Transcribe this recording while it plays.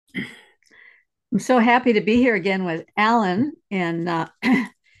I'm so happy to be here again with Allyn. And the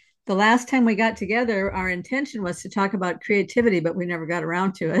last time we got together, our intention was to talk about creativity, but we never got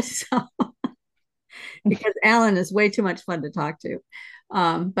around to it. So, because Allyn is way too much fun to talk to.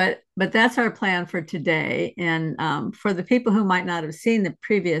 But that's our plan for today. And for the people who might not have seen the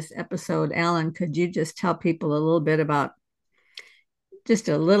previous episode, Allyn, could you just tell people a little bit about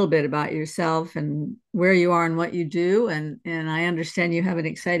yourself and where you are and what you do? And I understand you have an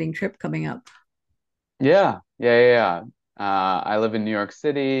exciting trip coming up. Yeah. I live in New York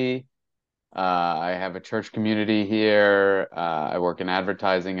City. I have a church community here. I work in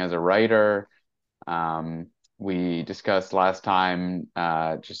advertising as a writer. Um, we discussed last time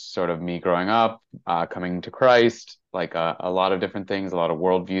just sort of me growing up, coming to Christ, like a lot of different things, a lot of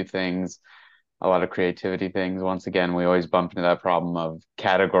worldview things, a lot of creativity things. Once again, we always bump into that problem of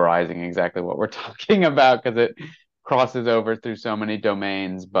categorizing exactly what we're talking about because it crosses over through so many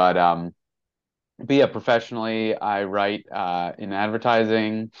domains. But yeah, professionally, I write in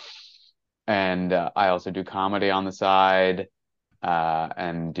advertising, and I also do comedy on the side,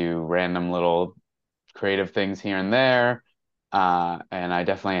 and do random little creative things here and there. And I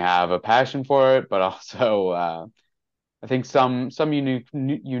definitely have a passion for it, but also I think some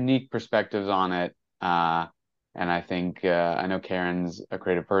unique perspectives on it. And I think I know Karen's a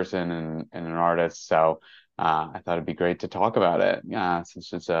creative person and an artist, so I thought it'd be great to talk about it,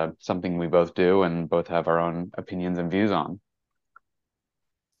 since it's something we both do and both have our own opinions and views on.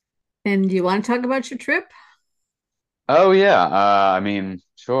 And do you want to talk about your trip? Oh yeah, I mean,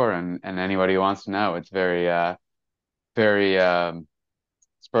 sure, and anybody who wants to know, it's very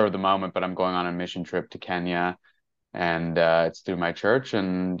spur of the moment, but I'm going on a mission trip to Kenya, and it's through my church,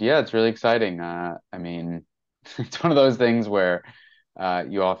 and yeah, it's really exciting. I mean, it's one of those things where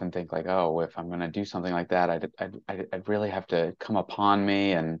you often think like, oh, if I'm gonna do something like that, I'd really have to come upon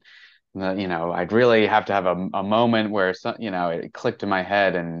me, and I'd really have to have a moment where it clicked in my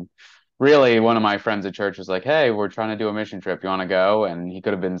head, and really one of my friends at church was like, hey, we're trying to do a mission trip. You want to go? And he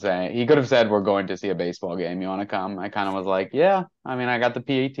could have said, we're going to see a baseball game. You want to come? I kind of was like, yeah. I mean, I got the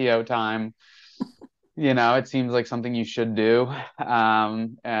PATO time. It seems like something you should do.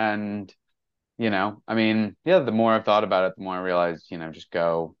 And I mean, yeah, the more I've thought about it, the more I realized, just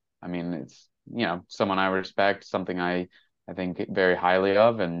go. I mean, it's, someone I respect, something I think very highly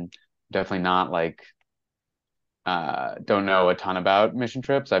of, and definitely not like don't know a ton about mission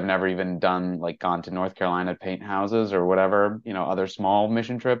trips. I've never even done like gone to North Carolina to paint houses or whatever, other small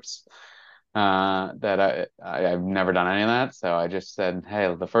mission trips. That I've never done any of that. So I just said,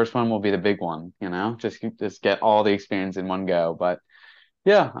 hey, the first one will be the big one, just get all the experience in one go. But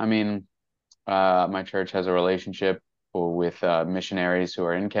yeah, I mean, my church has a relationship with missionaries who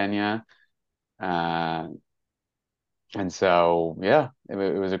are in Kenya. Uh, and so yeah, it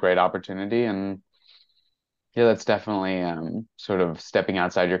was a great opportunity, and yeah, that's definitely sort of stepping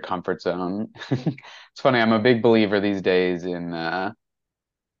outside your comfort zone. It's funny, I'm a big believer these days in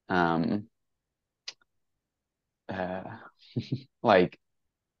um, uh, like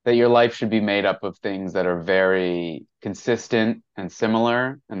that your life should be made up of things that are very consistent and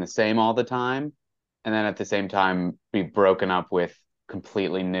similar and the same all the time, and then at the same time be broken up with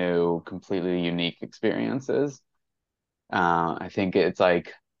completely new, completely unique experiences. I think it's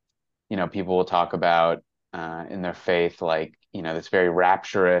like, people will talk about in their faith, like, this very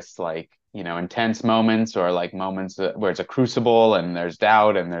rapturous, like, intense moments, or like moments where it's a crucible and there's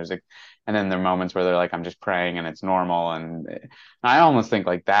doubt and then there are moments where they're like, I'm just praying and it's normal. And I almost think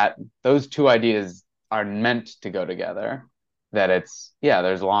like that, those two ideas are meant to go together. That it's, yeah,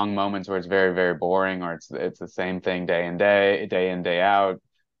 there's long moments where it's very, very boring, or it's the same thing day in, day out,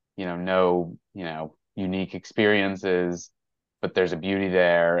 no, unique experiences, but there's a beauty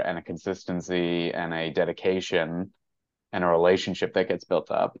there and a consistency and a dedication and a relationship that gets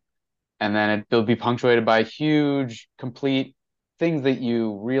built up. And then it'll be punctuated by huge, complete things that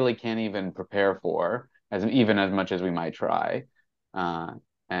you really can't even prepare for, even as much as we might try. Uh,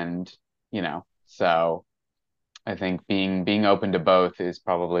 and so I think being open to both is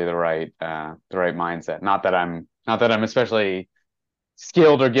probably the right mindset. Not that I'm especially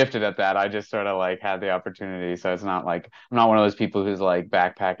skilled or gifted at that. I just sort of like had the opportunity. So it's not like I'm not one of those people who's like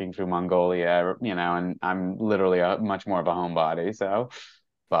backpacking through Mongolia, and I'm literally much more of a homebody. So,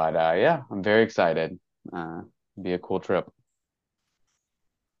 but yeah, I'm very excited. Uh, be a cool trip.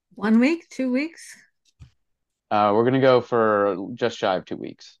 1 week, 2 weeks? We're gonna go for just shy of 2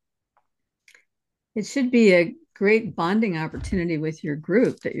 weeks. It should be a great bonding opportunity with your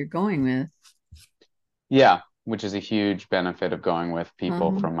group that you're going with. Yeah, which is a huge benefit of going with people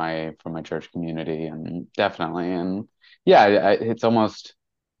Um, from my church community, and definitely, and yeah, it's almost.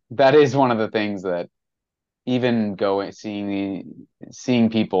 that is one of the things that even going seeing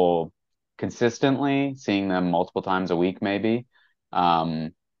people consistently, seeing them multiple times a week, maybe,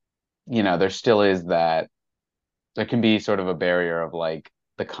 um, there still is that there can be sort of a barrier of like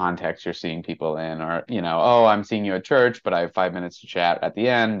the context you're seeing people in, or, oh, I'm seeing you at church, but I have 5 minutes to chat at the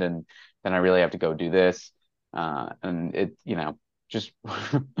end, and then I really have to go do this. And just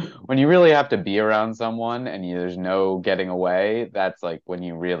when you really have to be around someone and there's no getting away, that's like when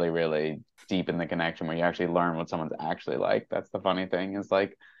you really, really deepen the connection, where you actually learn what someone's actually like. That's the funny thing is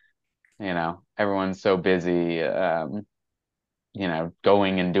like, everyone's so busy, going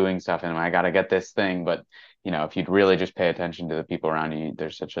and doing stuff, and I got to get this thing. But, if you'd really just pay attention to the people around you,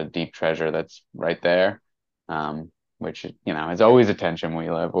 there's such a deep treasure that's right there, which, is always a tension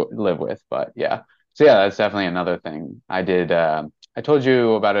we live with. But yeah, so yeah, that's definitely another thing I did. I told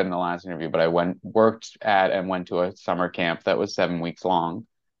you about it in the last interview, but I worked at and went to a summer camp that was 7 weeks long.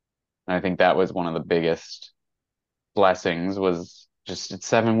 And I think that was one of the biggest blessings, was just it's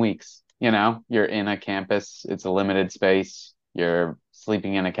 7 weeks. You're in a campus, it's a limited space, you're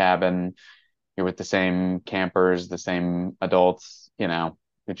sleeping in a cabin, you're with the same campers, the same adults,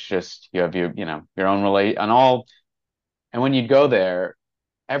 it's just you have your own relate and all. And when you go there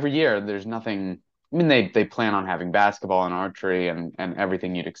every year, there's nothing. I mean, they plan on having basketball and archery and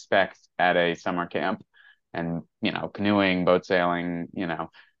everything you'd expect at a summer camp, and canoeing, boat sailing,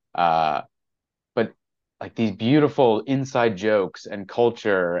 uh but like these beautiful inside jokes and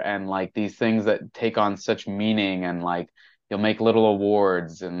culture, and like these things that take on such meaning, and like you'll make little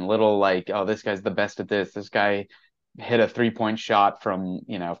awards and little like, oh, this guy's the best at this guy hit a 3-point shot from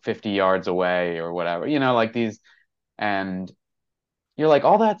 50 yards away or whatever, like these. And you're like,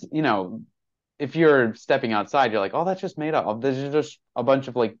 all that's, if you're stepping outside, you're like, oh, that's just made up. This is just a bunch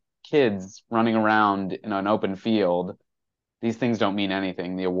of like kids running around in an open field. These things don't mean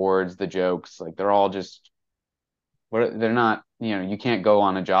anything. The awards, the jokes, like they're all just they're not, you can't go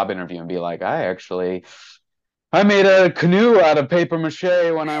on a job interview and be like, I made a canoe out of paper mache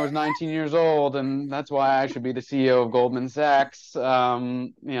when I was 19 years old, and that's why I should be the CEO of Goldman Sachs.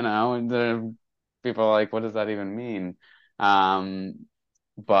 And the people are like, what does that even mean?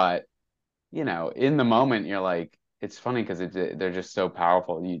 But in the moment, you're like, it's funny because they're just so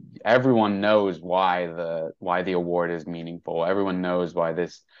powerful. Everyone knows why the award is meaningful. Everyone knows why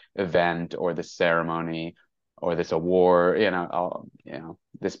this event or this ceremony or this award,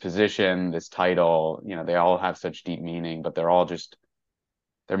 this position, this title, they all have such deep meaning, but they're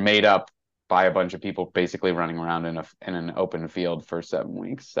made up by a bunch of people basically running around in an open field for 7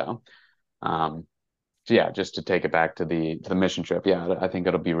 weeks. So yeah, just to take it back to the mission trip, yeah, I think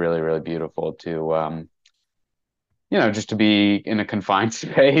it'll be really, really beautiful to just to be in a confined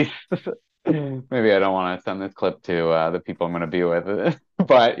space. Maybe I don't want to send this clip to the people I'm going to be with,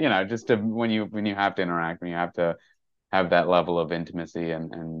 but just to when you have to interact, when you have to have that level of intimacy,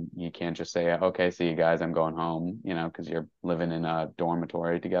 and you can't just say, okay, see you guys, I'm going home, because you're living in a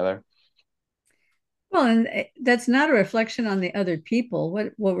dormitory together. Well, and that's not a reflection on the other people.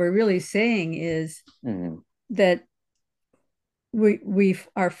 What we're really saying is Mm-hmm. that we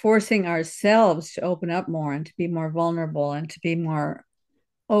are forcing ourselves to open up more and to be more vulnerable and to be more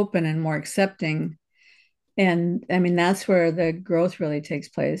open and more accepting. And I mean, that's where the growth really takes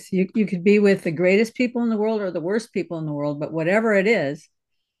place. You could be with the greatest people in the world or the worst people in the world, but whatever it is,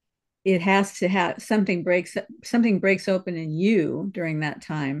 it has to have something breaks open in you during that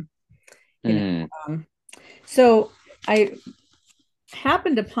time. You know. Mm-hmm. So I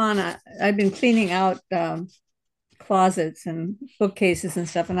happened upon I've been cleaning out closets and bookcases and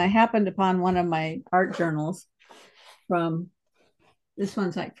stuff, and I happened upon one of my art journals from this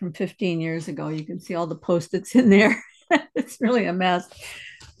one's like from 15 years ago. You can see all the post-its in there. It's really a mess.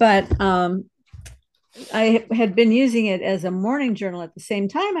 But I had been using it as a morning journal at the same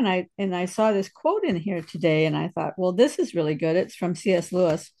time, and I saw this quote in here today, and I thought, well, this is really good. It's from C.S.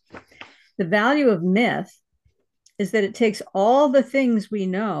 Lewis. The value of myth is that it takes all the things we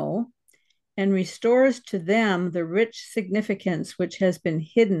know and restores to them the rich significance which has been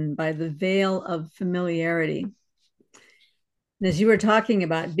hidden by the veil of familiarity. As you were talking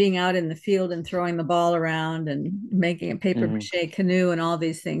about being out in the field and throwing the ball around and making a paper Mm-hmm. mache canoe and all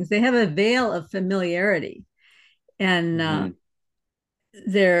these things, they have a veil of familiarity. And Mm-hmm.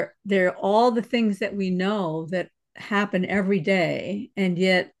 they're all the things that we know that happen every day. And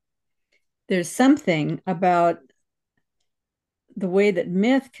yet there's something about the way that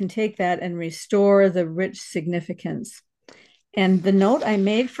myth can take that and restore the rich significance. And the note I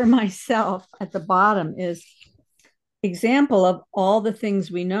made for myself at the bottom is example of all the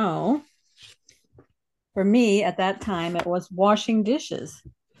things we know. For me at that time, it was washing dishes.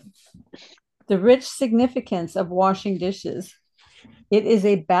 The rich significance of washing dishes. It is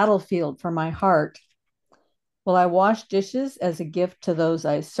a battlefield for my heart. Will I wash dishes as a gift to those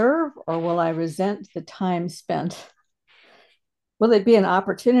I serve, or will I resent the time spent? Will it be an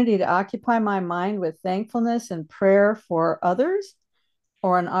opportunity to occupy my mind with thankfulness and prayer for others,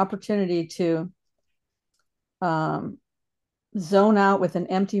 or an opportunity to um, zone out with an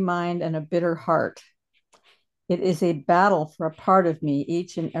empty mind and a bitter heart? It is a battle for a part of me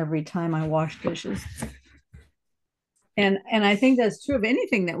each and every time I wash dishes. And I think that's true of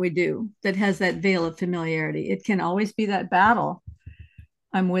anything that we do that has that veil of familiarity. It can always be that battle.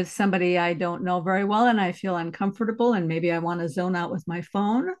 I'm with somebody I don't know very well and I feel uncomfortable, and maybe I want to zone out with my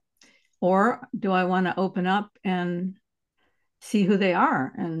phone, or do I want to open up and see who they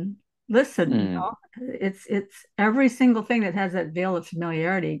are and listen? Mm, It's every single thing that has that veil of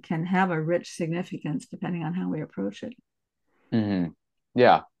familiarity can have a rich significance depending on how we approach it. hmm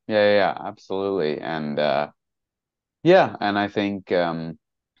yeah, absolutely. And yeah, and I think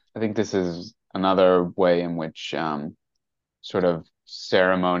this is another way in which sort of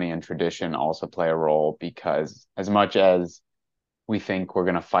ceremony and tradition also play a role, because as much as we think we're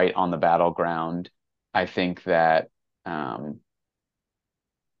going to fight on the battleground, I think that um,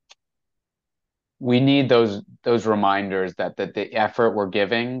 we need those reminders that the effort we're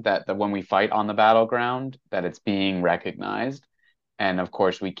giving, that when we fight on the battleground, that it's being recognized. And of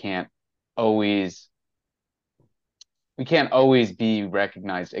course, always we can't always be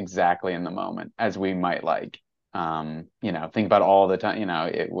recognized exactly in the moment as we might like. Think about all the time,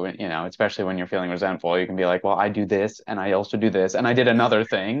 especially when you're feeling resentful, you can be like, well, I do this and I also do this and I did another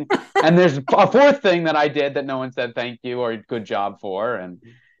thing. And there's a fourth thing that I did that no one said thank you or good job for. And,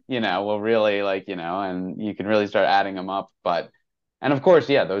 we'll really and you can really start adding them up. And of course,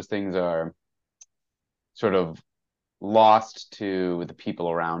 yeah, those things are sort of lost to the people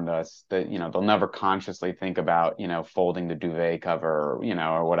around us, that they'll never consciously think about folding the duvet cover,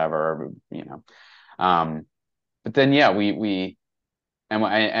 or whatever, um but then yeah, we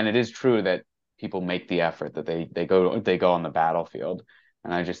and it is true that people make the effort, that they go on the battlefield.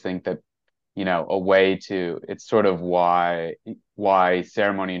 And I just think that a way to it's sort of why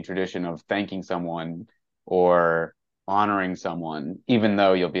ceremony and tradition of thanking someone or honoring someone, even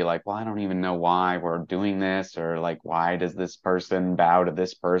though you'll be like, well, I don't even know why we're doing this, or like, why does this person bow to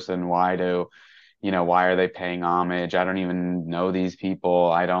this person, why are they paying homage, I don't even know these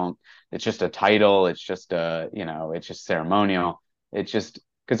people, I don't it's just a title, it's just ceremonial. It's just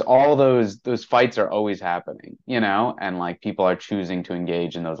because all those fights are always happening, and like people are choosing to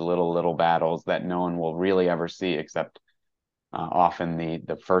engage in those little battles that no one will really ever see, except often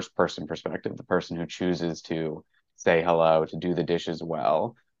the first person perspective, the person who chooses to say hello, to do the dishes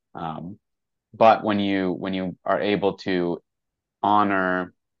well. But when you are able to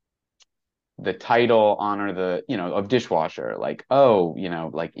honor the title, honor the of dishwasher, like, oh,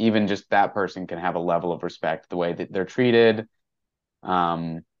 like even just that person can have a level of respect, the way that they're treated.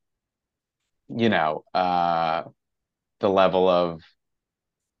 um you know the level of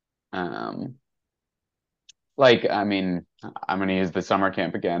um like, I mean, I'm going to use the summer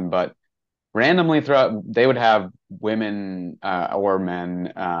camp again, but randomly throughout, they would have women or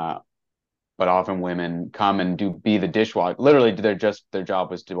men, but often women, come and be the dishwasher. Literally, their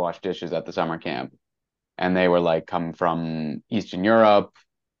job was to wash dishes at the summer camp. And they were like come from Eastern Europe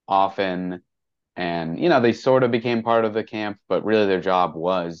often. And they sort of became part of the camp, but really their job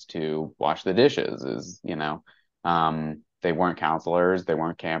was to wash the dishes. They weren't counselors, they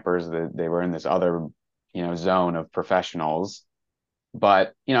weren't campers, they were in this other zone of professionals.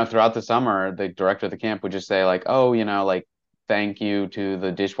 But throughout the summer, the director of the camp would just say like, oh, like, thank you to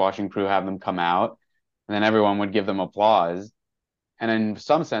the dishwashing crew, have them come out. And then everyone would give them applause. And in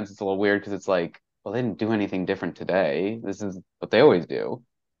some sense, it's a little weird because it's like, well, they didn't do anything different today. This is what they always do.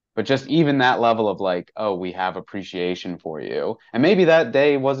 But just even that level of like, oh, we have appreciation for you. And maybe that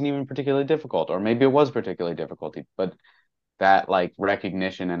day wasn't even particularly difficult, or maybe it was particularly difficult, but that like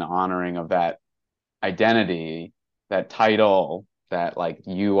recognition and honoring of that identity, that title, that like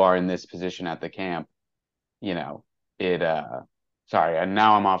you are in this position at the camp, you know, it sorry, and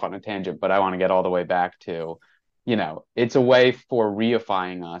now I'm off on a tangent, but I want to get all the way back to, it's a way for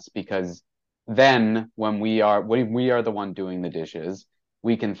reifying us, because then when we are the one doing the dishes,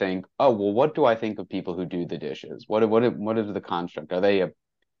 we can think, oh, well, what do I think of people who do the dishes? What is the construct? Are they a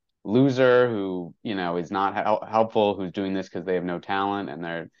loser who, is not helpful, who's doing this because they have no talent and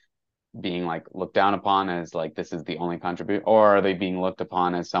they're being like looked down upon as like this is the only contribute, or are they being looked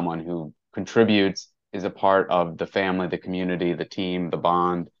upon as someone who contributes, is a part of the family, the community, the team, the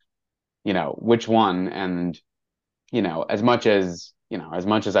bond, which one? And as much as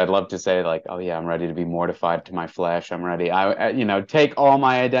I'd love to say like, oh yeah, I'm ready to be mortified to my flesh, I'm ready, take all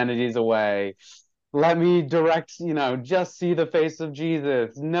my identities away, let me direct, just see the face of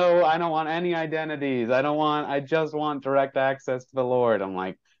Jesus. No, I don't want any identities. I just want direct access to the Lord. I'm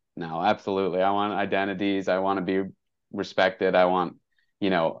like, no, absolutely. I want identities. I want to be respected. I want,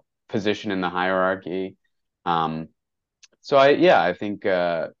 position in the hierarchy. Um, I think,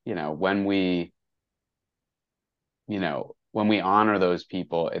 when we honor those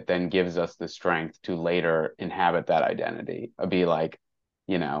people, it then gives us the strength to later inhabit that identity. Be like,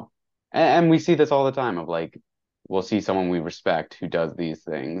 you know, and we see this all the time of like, we'll see someone we respect who does these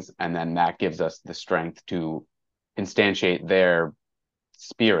things, and then that gives us the strength to instantiate their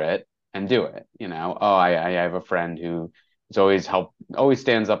spirit and do it. I have a friend who is always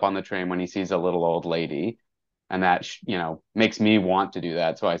stands up on the train when he sees a little old lady, and that makes me want to do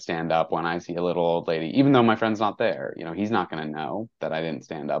that. So I stand up when I see a little old lady, even though my friend's not there. He's not going to know that I didn't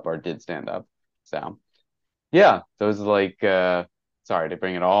stand up or did stand up. So yeah, those like sorry to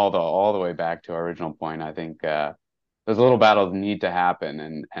bring it all the way back to our original point. I think those little battles need to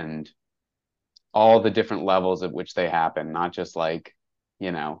happen, and all the different levels at which they happen, not just like,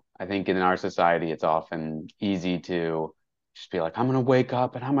 I think in our society, it's often easy to just be like, I'm gonna wake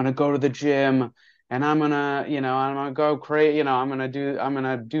up and I'm gonna go to the gym and I'm gonna go crazy, I'm gonna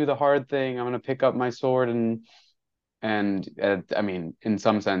do the hard thing. I'm gonna pick up my sword and I mean, in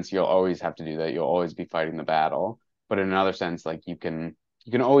some sense, you'll always have to do that. You'll always be fighting the battle. But in another sense, like you can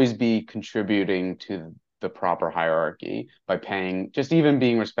always be contributing to the proper hierarchy by paying, just even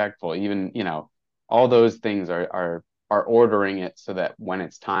being respectful, even, all those things are ordering it so that when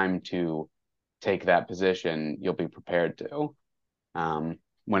it's time to take that position, you'll be prepared to.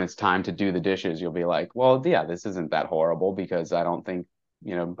 When it's time to do the dishes, you'll be like, well, yeah, this isn't that horrible because I don't think,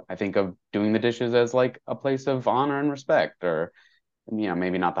 I think of doing the dishes as like a place of honor and respect, or,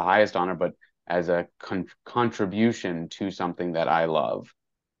 maybe not the highest honor, but as a contribution to something that I love,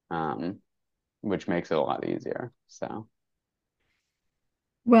 um, which makes it a lot easier. So,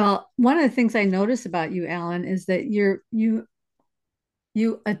 Well, one of the things I notice about you, Allyn, is that you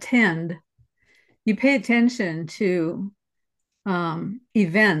attend, you pay attention to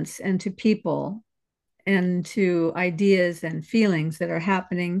events and to people and to ideas and feelings that are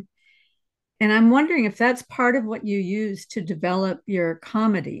happening. And I'm wondering if that's part of what you use to develop your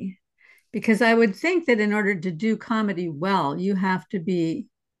comedy, because I would think that in order to do comedy well, you have to be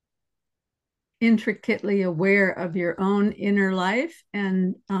intricately aware of your own inner life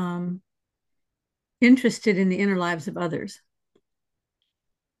and interested in the inner lives of others.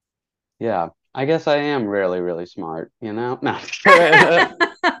 yeah, I guess I am really, really smart, No.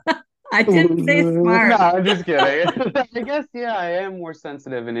 I didn't say No, smart. I'm just kidding. I guess, yeah, I am more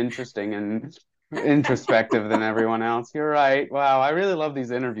sensitive and interesting and introspective than everyone else. You're right. Wow, I really love these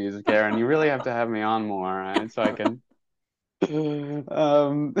interviews, Karen. You really have to have me on more, right? So I can.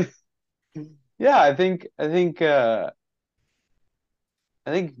 Um, yeah, I think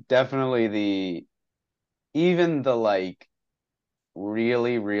definitely even the like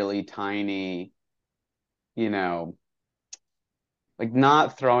really, really tiny, you know, like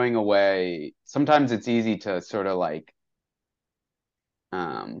not throwing away. Sometimes it's easy to sort of like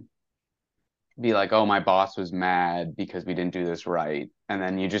um be like, oh, my boss was mad because we didn't do this right. And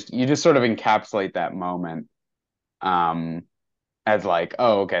then you just sort of encapsulate that moment um as like,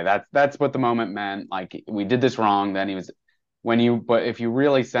 oh, okay, that's what the moment meant. Like we did this wrong. Then he was but if you're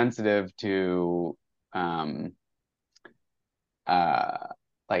really sensitive to um uh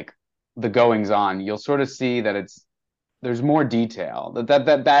like the goings on, you'll sort of see that there's more detail.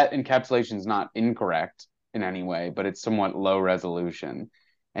 That encapsulation is not incorrect in any way, but it's somewhat low resolution.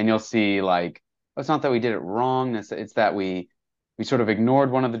 And you'll see like, it's not that we did it wrong. It's that we sort of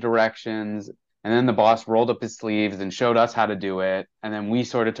ignored one of the directions, and then the boss rolled up his sleeves and showed us how to do it, and then we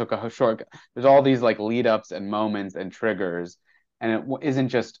sort of took a short. There's all these like lead ups and moments and triggers, and it isn't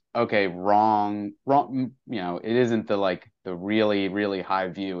just okay, wrong. It isn't the really really high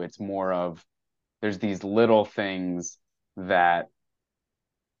view. It's more of there's these little things that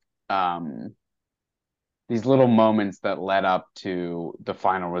um these little moments that led up to the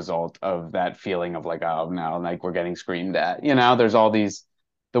final result of that feeling of like, oh no, like we're getting screamed at. There's all these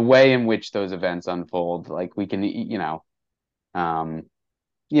the way in which those events unfold, like we can, um,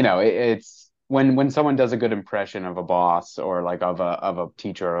 it's when someone does a good impression of a boss or like of a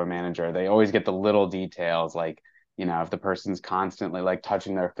teacher or a manager, they always get the little details, like, if the person's constantly like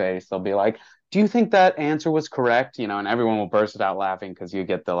touching their face, they'll be like, do you think that answer was correct? And everyone will burst out laughing because you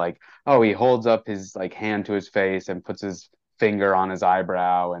get the like, oh, he holds up his like hand to his face and puts his finger on his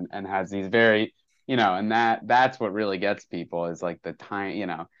eyebrow and has these very, and that's what really gets people is like the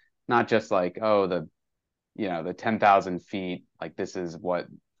time, not just like, oh, the 10,000 feet, like this is what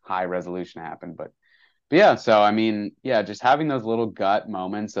high resolution happened. But yeah, so I mean, yeah, just having those little gut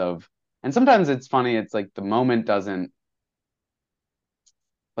moments of, and sometimes it's funny, it's like the moment doesn't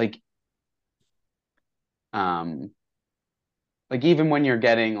like, um, like even when you're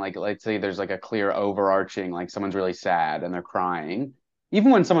getting like, let's say there's like a clear overarching, like someone's really sad and they're crying, even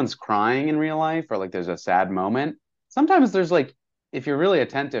when someone's crying in real life or like there's a sad moment, sometimes there's like, if you're really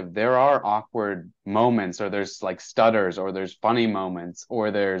attentive, there are awkward moments or there's like stutters or there's funny moments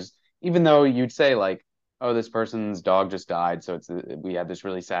or there's, even though you'd say like, oh, this person's dog just died, so we had this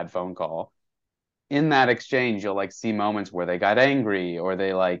really sad phone call. In that exchange, you'll like see moments where they got angry or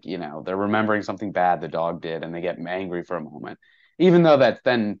they like, they're remembering something bad the dog did and they get angry for a moment. Even though that's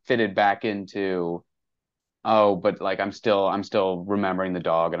then fitted back into, oh, but like I'm still remembering the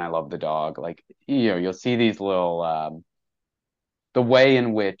dog and I love the dog. Like, you'll see these little the way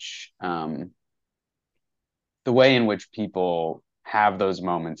in which people have those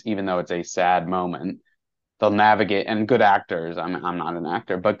moments, even though it's a sad moment, they'll navigate, and good actors, I'm not an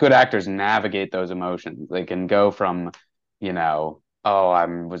actor, but good actors navigate those emotions. They can go from,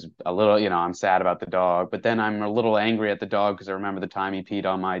 oh, was a little, I'm sad about the dog, but then I'm a little angry at the dog because I remember the time he peed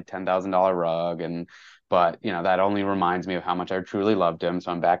on my $10,000 rug, and but that only reminds me of how much I truly loved him,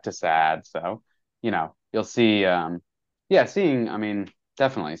 so I'm back to sad. So, you'll see, yeah, I mean,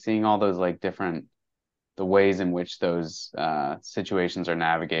 definitely seeing all those like different the ways in which those situations are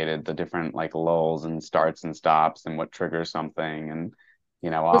navigated, the different like lulls and starts and stops, and what triggers something, and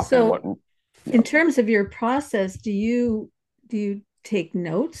Well, often what. so Yeah. in terms of your process, do you take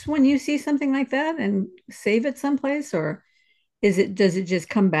notes when you see something like that and save it someplace, or does it just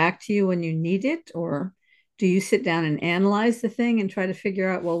come back to you when you need it, or do you sit down and analyze the thing and try to figure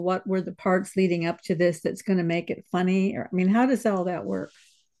out, well, what were the parts leading up to this that's going to make it funny? Or I mean, how does all that work?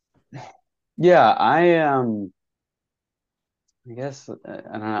 Yeah, I guess,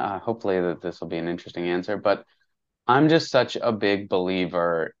 and hopefully that this will be an interesting answer, but I'm just such a big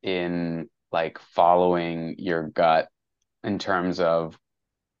believer in like following your gut in terms of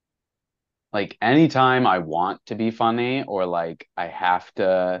like anytime I want to be funny or like I have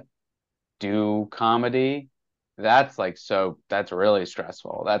to do comedy, that's really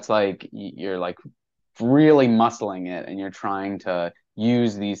stressful. That's like you're like really muscling it and you're trying to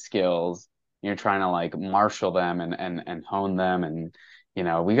use these skills. You're trying to like marshal them and hone them and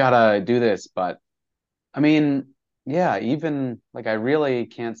we gotta do this. But I mean, yeah, even like I really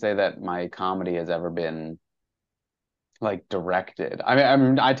can't say that my comedy has ever been like directed. I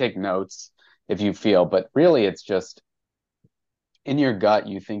mean, I take notes if you feel, but really it's just in your gut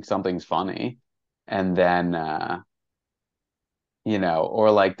you think something's funny and then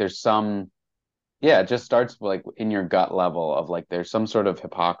or like there's some, yeah, it just starts like in your gut level of like there's some sort of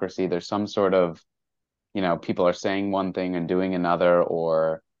hypocrisy, there's some sort of, people are saying one thing and doing another,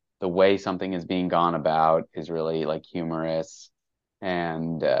 or the way something is being gone about is really like humorous.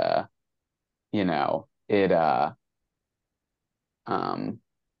 And it um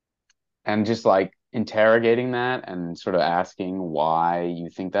and just like interrogating that and sort of asking why you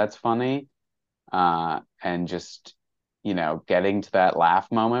think that's funny, and just getting to that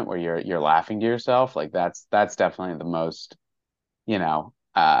laugh moment where you're laughing to yourself, like that's definitely the most, you know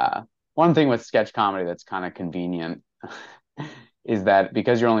one thing with sketch comedy that's kind of convenient is that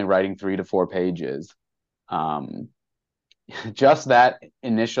because you're only writing 3 to 4 pages, um just that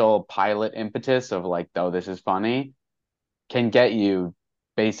initial pilot impetus of like, oh, this is funny, can get you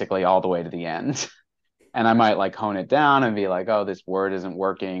basically all the way to the end. And I might like hone it down and be like, oh, this word isn't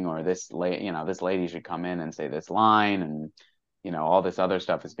working, or this lady should come in and say this line, and all this other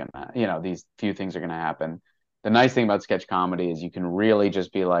stuff is gonna, these few things are gonna happen. The nice thing about sketch comedy is you can really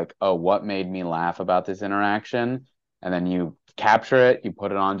just be like, oh, what made me laugh about this interaction? And then you capture it, you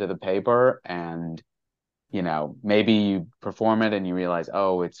put it onto the paper, and maybe you perform it and you realize,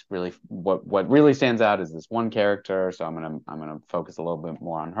 oh, it's really what really stands out is this one character, so I'm gonna focus a little bit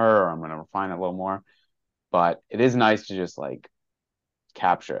more on her, or I'm gonna refine it a little more. But it is nice to just like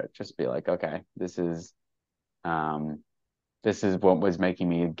capture it, just be like, okay, um this is what was making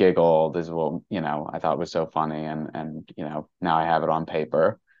me giggle, this is what I thought was so funny, and now I have it on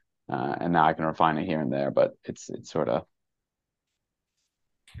paper, and now I can refine it here and there, but it's sort of.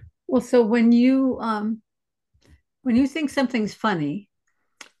 Well, so when you think something's funny,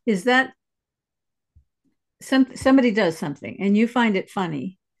 is that somebody does something and you find it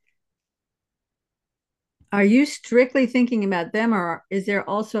funny? Are you strictly thinking about them, or is there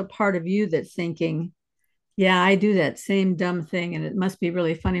also a part of you that's thinking, yeah, I do that same dumb thing, and it must be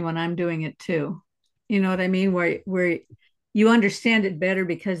really funny when I'm doing it too? You know what I mean? Where you understand it better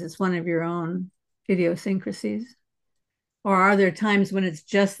because it's one of your own idiosyncrasies? Or are there times when it's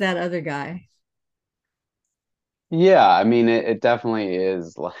just that other guy? Yeah, I mean, it definitely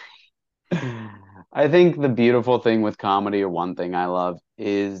is like, I think the beautiful thing with comedy, or one thing I love,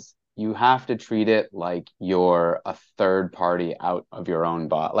 is you have to treat it like you're a third party out of your own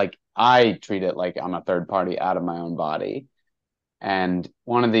body. Like I treat it like I'm a third party out of my own body. And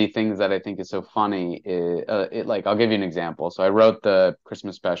one of the things that I think is so funny is, like, I'll give you an example. So I wrote the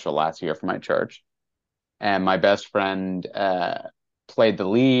Christmas special last year for my church, and my best friend played the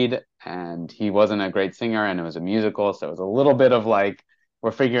lead, and he wasn't a great singer, and it was a musical, so it was a little bit of like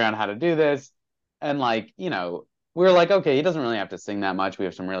we're figuring out how to do this, and like we were like, okay, he doesn't really have to sing that much. We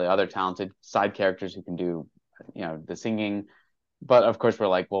have some really other talented side characters who can do the singing, but of course we're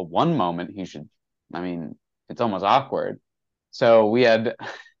like, well, one moment he should. I mean, it's almost awkward. So we had,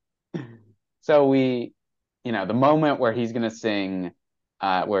 so we, the moment where he's gonna sing,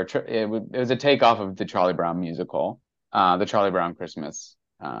 where it was a takeoff of the Charlie Brown musical, the Charlie Brown Christmas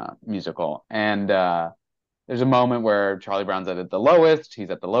musical, and there's a moment where Charlie Brown's at the lowest. He's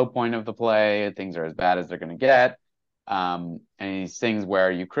at the low point of the play. Things are as bad as they're gonna get, and he sings "Where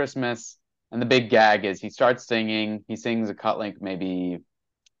Are You Christmas?" And the big gag is he starts singing. He sings a cut length, maybe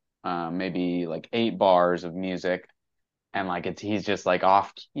like 8 bars of music, and like he's just like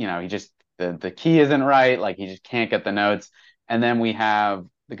off, he just the key isn't right, like he just can't get the notes. And then we have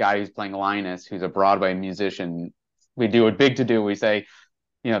the guy who's playing Linus, who's a Broadway musician. We do a big to do. We say,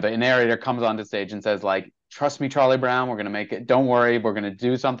 the narrator comes onto stage and says, like, trust me, Charlie Brown, we're gonna make it. Don't worry, we're gonna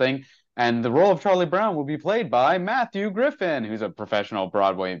do something. And the role of Charlie Brown will be played by Matthew Griffin, who's a professional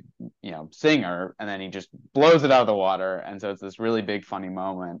Broadway, singer. And then he just blows it out of the water. And so it's this really big, funny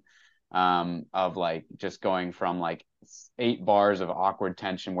moment of like just going from like 8 bars of awkward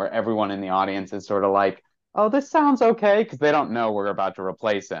tension where everyone in the audience is sort of like, oh, this sounds okay, because they don't know we're about to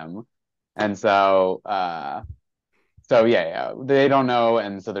replace him. And so yeah, they don't know,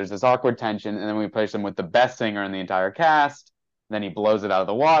 and so there's this awkward tension, and then we replace him with the best singer in the entire cast. Then he blows it out of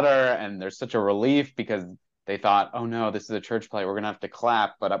the water, and there's such a relief because they thought, oh no, this is a church play, we're gonna have to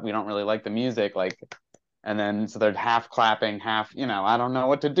clap, but we don't really like the music, like. And then so they're half clapping, half, I don't know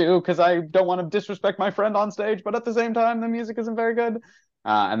what to do because I don't want to disrespect my friend on stage, but at the same time, the music isn't very good.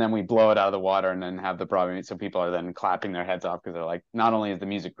 And then we blow it out of the water and then have the problem. So people are then clapping their heads off because they're like, not only is the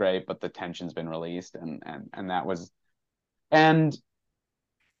music great, but the tension's been released, and that was, and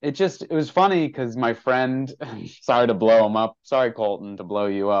it was funny because my friend, sorry to blow him up, sorry Colton to blow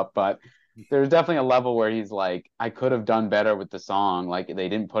you up, but there's definitely a level where he's like, I could have done better with the song, like they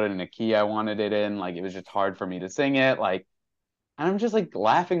didn't put it in a key I wanted it in, like it was just hard for me to sing it, like. And I'm just like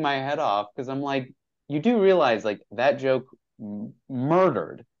laughing my head off because I'm like, you do realize like that joke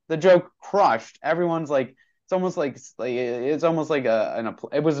murdered, the joke crushed, everyone's like, it's almost like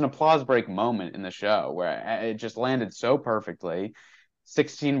it was an applause break moment in the show where it just landed so perfectly.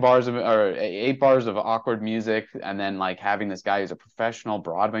 16 bars of, or 8 bars of awkward music, and then like having this guy who's a professional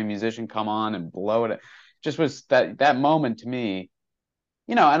Broadway musician come on and blow it. Just was that moment to me,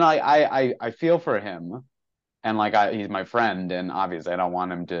 and I feel for him, and like he's my friend, and obviously I don't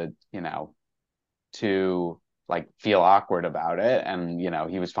want him to, to like feel awkward about it, and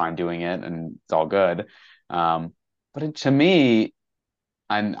he was fine doing it, and it's all good. To me,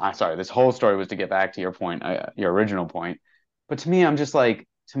 and I'm sorry, this whole story was to get back to your point, your original point. But to me, I'm just like,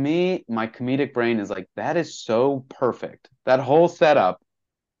 to me, my comedic brain is like, that is so perfect. That whole setup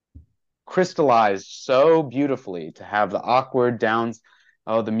crystallized so beautifully to have the awkward downs.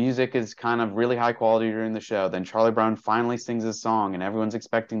 Oh, the music is kind of really high quality during the show. Then Charlie Brown finally sings his song, and everyone's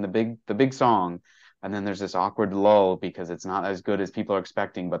expecting the big song. And then there's this awkward lull because it's not as good as people are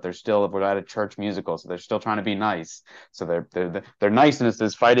expecting, but we're at a church musical, so they're still trying to be nice. So their niceness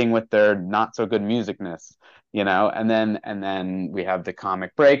is fighting with their not so good musicness, And then we have the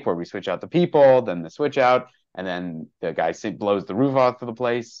comic break where we switch out the people, then the switch out, and then the guy blows the roof off of the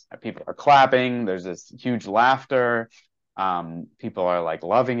place. People are clapping. There's this huge laughter. People are like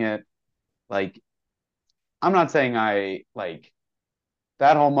loving it. Like, I'm not saying I like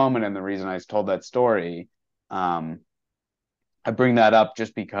that whole moment, and the reason I told that story. I bring that up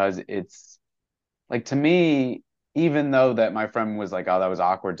just because it's like, to me, even though that my friend was like, oh, that was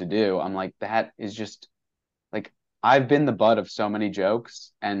awkward to do, I'm like, that is just like, I've been the butt of so many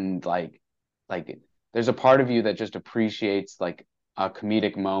jokes, and like there's a part of you that just appreciates like a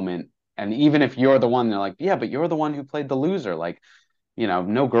comedic moment. And even if you're the one, they're like, yeah, but you're the one who played the loser. Like,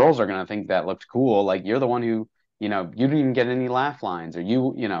 no girls are gonna think that looked cool. Like, you're the one who, you didn't even get any laugh lines, or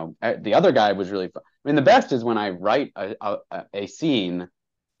the other guy was really fun. I mean, the best is when I write a scene,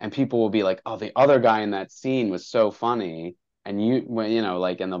 and people will be like, oh, the other guy in that scene was so funny. And you, when you know,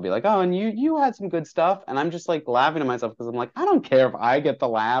 like, and they'll be like, oh, and you had some good stuff. And I'm just like laughing to myself because I'm like, I don't care if I get the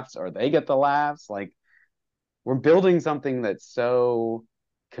laughs or they get the laughs. Like, we're building something that's so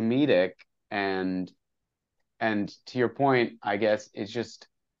comedic and to your point, I guess it's just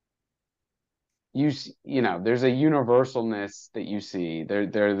you know, there's a universalness that you see. There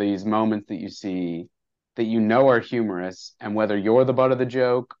are these moments that you see that you know are humorous, and whether you're the butt of the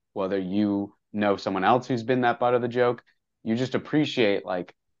joke, whether you know someone else who's been that butt of the joke, you just appreciate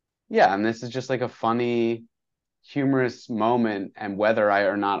like, yeah, and this is just like a funny, humorous moment, and whether I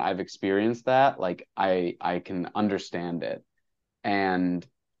or not I've experienced that, like I can understand it. And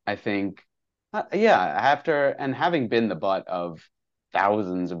I think, yeah, after and having been the butt of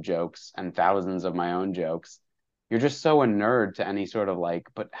thousands of jokes and thousands of my own jokes, you're just so a nerd to any sort of like,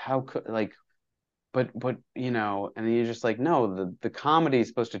 but how could like, but you know, and then you're just like, no, the comedy is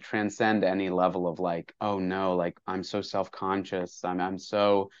supposed to transcend any level of like, oh no, like I'm so self-conscious. I'm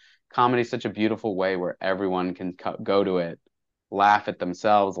so comedy is such a beautiful way where everyone can go to it, laugh at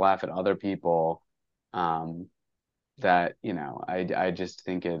themselves, laugh at other people. Um, that you know I just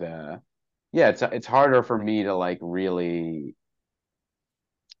think it yeah it's harder for me to like really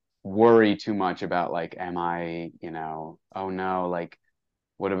worry too much about like am I you know oh no like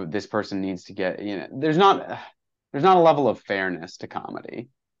what if this person needs to get you know there's not a level of fairness to comedy.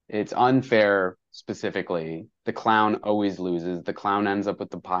 It's unfair. Specifically, the clown always loses. The clown ends up with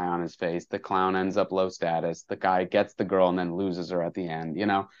the pie on his face. The clown ends up low status. The guy gets the girl and then loses her at the end, you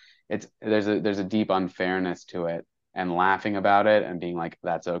know. It's there's a deep unfairness to it, and laughing about it and being like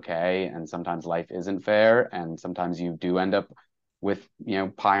that's okay, and sometimes life isn't fair and sometimes you do end up with you know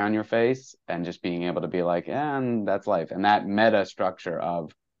pie on your face, and just being able to be like yeah, and that's life, and that meta structure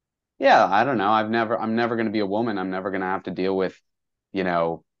of yeah, I don't know. I'm never going to be a woman. I'm never going to have to deal with, you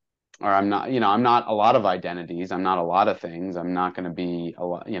know, or I'm not, you know, I'm not a lot of identities. I'm not a lot of things. I'm not going to be a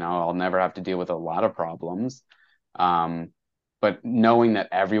lot, you know, I'll never have to deal with a lot of problems. Um, but knowing that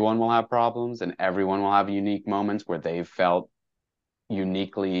everyone will have problems and everyone will have unique moments where they've felt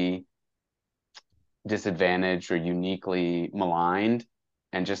uniquely disadvantaged or uniquely maligned,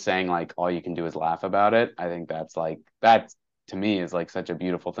 and just saying like all you can do is laugh about it. I think that's like that to me is like such a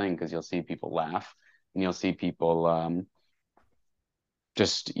beautiful thing because you'll see people laugh and you'll see people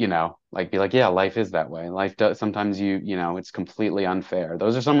just you know like be like yeah life is that way. Life does sometimes you know it's completely unfair.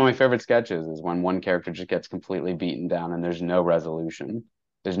 Those are some of my favorite sketches is when one character just gets completely beaten down and there's no resolution,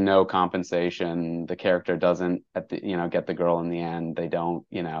 there's no compensation, the character doesn't at the you know get the girl in the end, they don't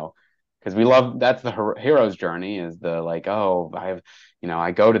you know because we love that's the hero's journey is the like oh I have you know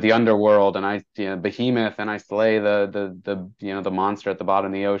I go to the underworld and I you know behemoth and I slay the you know the monster at the bottom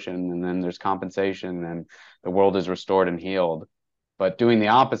of the ocean and then there's compensation and the world is restored and healed. But doing the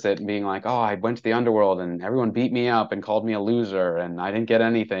opposite and being like, oh, I went to the underworld and everyone beat me up and called me a loser and I didn't get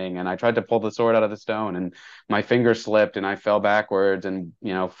anything and I tried to pull the sword out of the stone and my finger slipped and I fell backwards and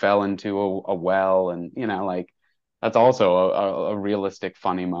you know fell into a well and you know like that's also a realistic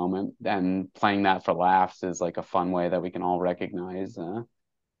funny moment, and playing that for laughs is like a fun way that we can all recognize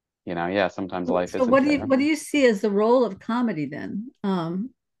you know yeah sometimes life So isn't fair. what do you see as the role of comedy then?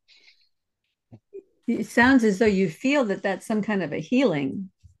 It sounds as though you feel that that's some kind of a healing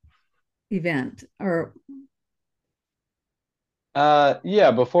event, or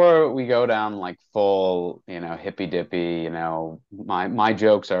Yeah, before we go down like full, you know, hippy dippy, you know, my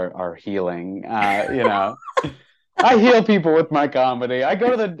jokes are healing. You know, I heal people with my comedy. I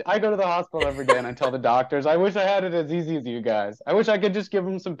go to the hospital every day and I tell the doctors, I wish I had it as easy as you guys. I wish I could just give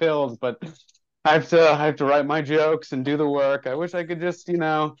them some pills, but I have to write my jokes and do the work. I wish I could just, you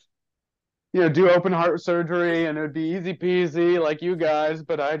know, do open heart surgery and it would be easy peasy like you guys,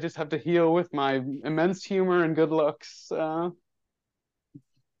 but I just have to heal with my immense humor and good looks.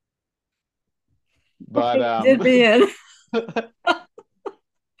 But okay, did me in.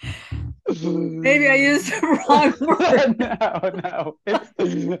 Maybe I used the wrong word. no, no, it's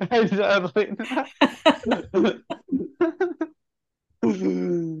exactly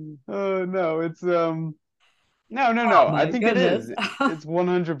oh no, it's no, no, Oh no. I my think it goodness. is. It's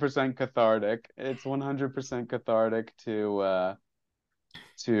 100% cathartic. It's 100% cathartic to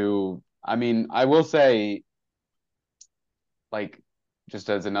I mean, I will say like just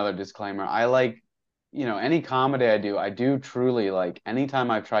as another disclaimer, I like you know, any comedy I do truly like anytime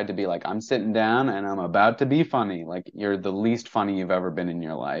I've tried to be like I'm sitting down and I'm about to be funny, like you're the least funny you've ever been in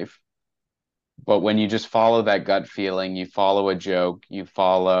your life. But when you just follow that gut feeling, you follow a joke, you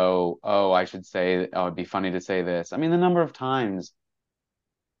follow, oh, I should say, oh, it'd be funny to say this. I mean, the number of times,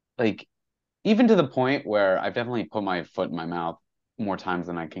 like, even to the point where I've definitely put my foot in my mouth. more times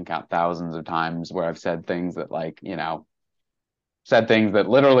than I can count, thousands of times where I've said things that like, said things that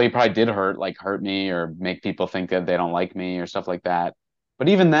literally probably did hurt, like hurt me or make people think that they don't like me or stuff like that. But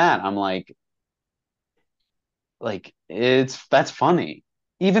even that, I'm like it's that's funny.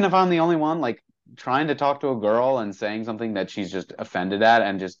 Even if I'm the only one, like trying to talk to a girl and saying something that she's just offended at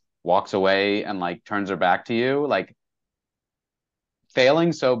and just walks away and like turns her back to you, like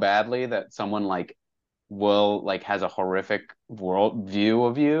failing so badly that someone like will like has a horrific world view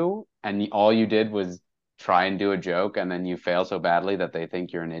of you and all you did was try and do a joke and then you fail so badly that they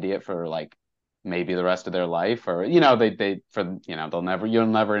think you're an idiot for like maybe the rest of their life or they for you'll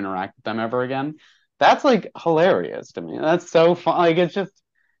never interact with them ever again. That's like hilarious to me. That's so fun. Like it's just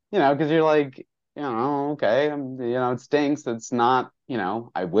because you're like okay, it stinks. It's not,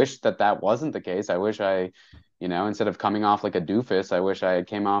 I wish that that wasn't the case. I wish instead of coming off like a doofus, I wish I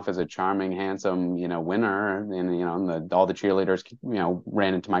came off as a charming, handsome, winner. And, all the cheerleaders,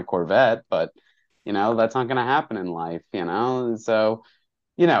 ran into my Corvette, but, that's not going to happen in life, So,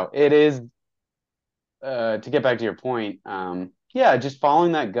 it is, to get back to your point, yeah, just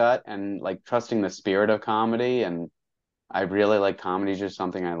following that gut and like trusting the spirit of comedy. And I really like comedy is just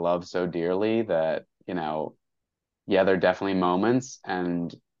something I love so dearly that, yeah, there are definitely moments.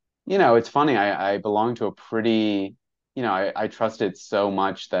 And, it's funny. I belong to a pretty, I trust it so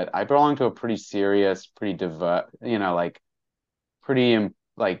much that I belong to a pretty serious, pretty devout, like pretty,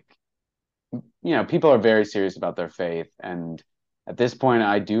 like, people are very serious about their faith. And at this point,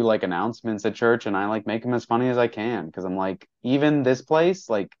 I do like announcements at church and I like make them as funny as I can because I'm like, even this place,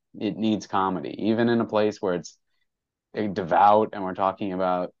 like, it needs comedy, even in a place where it's devout and we're talking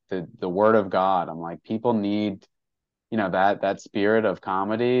about the word of God. I'm like, people need that spirit of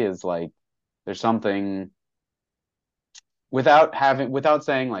comedy is like there's something without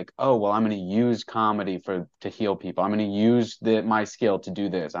saying like, oh well, I'm going to use comedy to heal people. I'm going to use my skill to do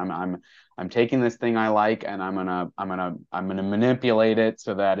this. I'm taking this thing I like and I'm gonna manipulate it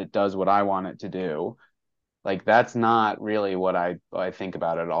so that it does what I want it to do. Like that's not really what I think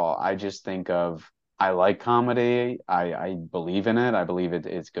about at all. I just think of I like comedy. I believe in it. I believe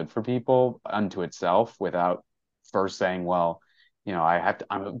it's good for people unto itself without first saying, well, I have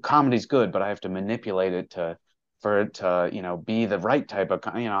to comedy's good, but I have to manipulate it to for it to, be the right type of,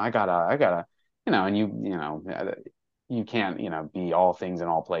 I gotta, and you can't, be all things in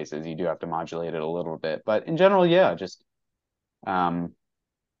all places. You do have to modulate it a little bit. But in general, yeah, just um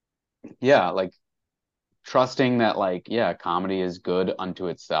yeah, like trusting that like yeah comedy is good unto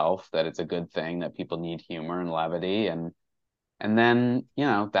itself, that it's a good thing, that people need humor and levity, and then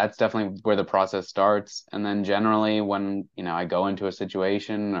that's definitely where the process starts. And then generally when I go into a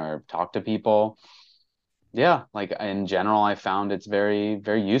situation or talk to people, yeah, like in general I found it's very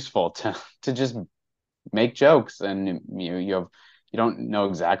very useful to to just make jokes. And you don't know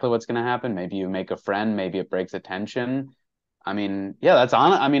exactly what's going to happen. Maybe you make a friend, maybe it breaks a tension. I mean, yeah,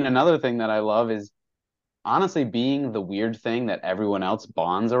 I mean, another thing that I love is honestly being the weird thing that everyone else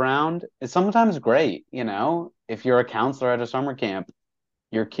bonds around is sometimes great. If you're a counselor at a summer camp,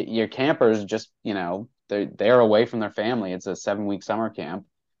 your campers just, they're away from their family. It's a 7 week summer camp.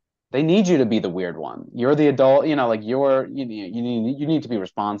 They need you to be the weird one. You're the adult, like you need to be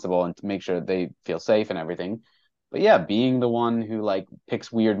responsible and to make sure they feel safe and everything. But yeah, being the one who like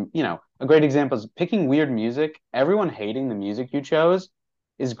picks weird, a great example is picking weird music. Everyone hating the music you chose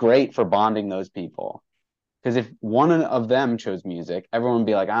is great for bonding those people. Because if one of them chose music, everyone would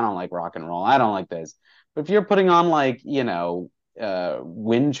be like, I don't like rock and roll. I don't like this. But if you're putting on like,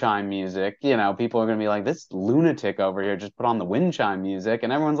 wind chime music, people are going to be like, this lunatic over here just put on the wind chime music.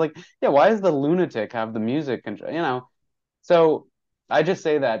 And everyone's like, yeah, why does the lunatic have the music control? So I just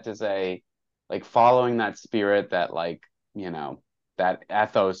say that to say, like, following that spirit, that like, that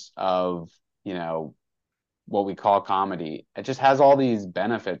ethos of, what we call comedy, it just has all these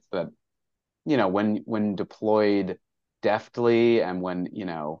benefits that when deployed deftly, and when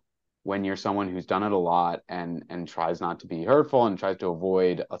you're someone who's done it a lot and tries not to be hurtful and tries to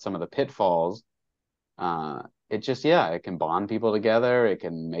avoid some of the pitfalls, it just, yeah, it can bond people together. It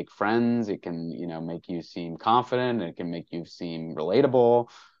can make friends. It can, make you seem confident. It can make you seem relatable.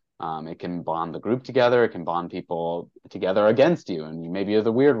 It can bond the group together. It can bond people together against you. And maybe you're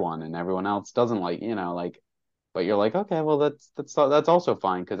the weird one and everyone else doesn't like, like, but you're like, okay, well, that's also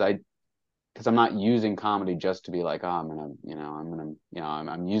fine because I'm not using comedy just to be like, oh,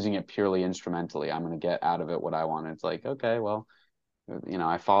 I'm using it purely instrumentally. I'm gonna get out of it what I want. It's like, okay, well,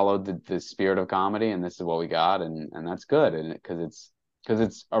 I followed the spirit of comedy, and this is what we got, and that's good, and because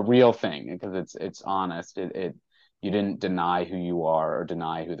it's a real thing, because it's honest. It you didn't deny who you are, or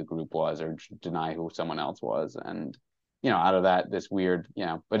deny who the group was, or deny who someone else was, and out of that, this weird,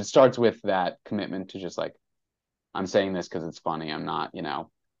 but it starts with that commitment to just like, I'm saying this because it's funny. I'm not,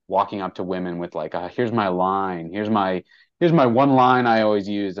 walking up to women with like, here's my line. Here's my one line I always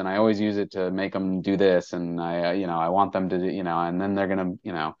use, and I always use it to make them do this. And I want them to do, and then they're going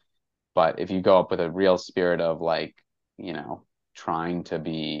to. But if you go up with a real spirit of like, you know, trying to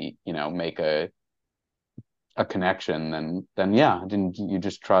be, make a connection, then yeah, didn't you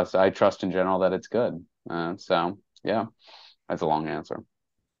just trust? I trust in general that it's good. So yeah, that's a long answer.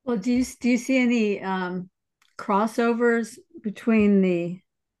 Well, do you see any crossovers between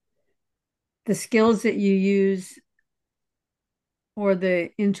the skills that you use or the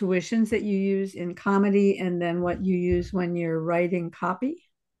intuitions that you use in comedy and then what you use when you're writing copy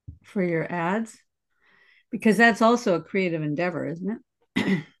for your ads? Because that's also a creative endeavor, isn't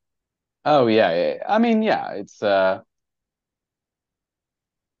it? Oh yeah, I mean yeah, it's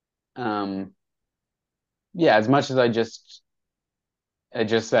um yeah, as much as I just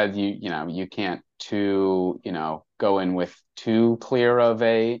said you can't go in with too clear of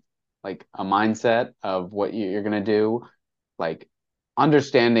a mindset of what you're gonna do, like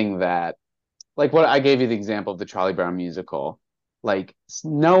understanding that, like what I gave you the example of the Charlie Brown musical, like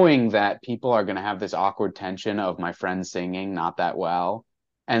knowing that people are gonna have this awkward tension of my friend singing not that well,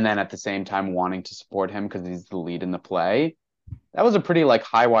 and then at the same time wanting to support him because he's the lead in the play. That was a pretty like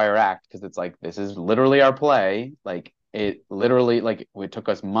high wire act because it's like this is literally our play. Like it literally like it took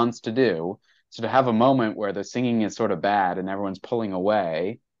us months to do. So to have a moment where the singing is sort of bad and everyone's pulling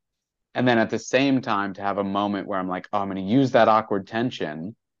away, and then at the same time to have a moment where I'm like, oh, I'm going to use that awkward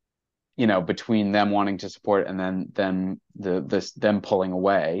tension, between them wanting to support and then them pulling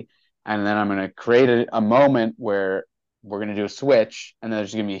away, and then I'm going to create a moment where we're going to do a switch, and then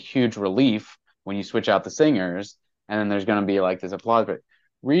there's going to be a huge relief when you switch out the singers, and then there's going to be like this applause. But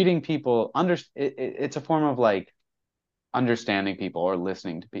reading people it's a form of like understanding people or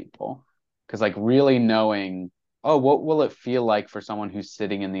listening to people, because like really knowing, oh, what will it feel like for someone who's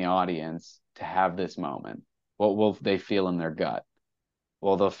sitting in the audience to have this moment? What will they feel in their gut?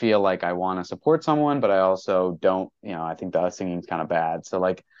 Well, they'll feel like I want to support someone, but I also don't, I think the singing's kind of bad. So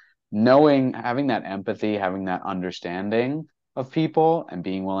like knowing, having that empathy, having that understanding of people and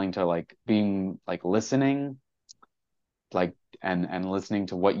being willing to like being like listening, like and listening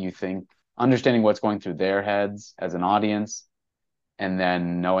to what you think, understanding what's going through their heads as an audience, and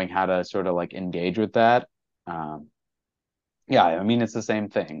then knowing how to sort of like engage with that. Um, yeah, I mean it's the same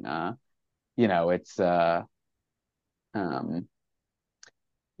thing. It's um,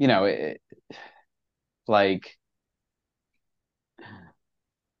 it, like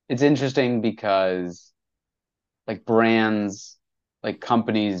it's interesting because like brands, like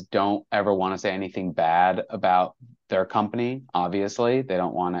companies don't ever want to say anything bad about their company. Obviously, they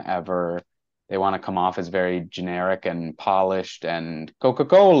don't want to ever, they want to come off as very generic and polished and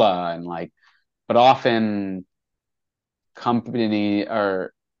Coca-Cola and like, but often company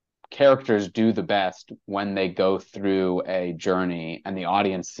or characters do the best when they go through a journey and the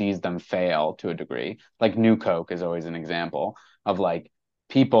audience sees them fail to a degree. Like New Coke is always an example of like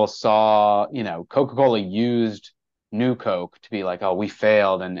people saw, Coca-Cola used New Coke to be like, oh, we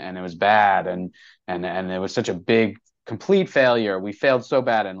failed and it was bad and it was such a big complete failure. We failed so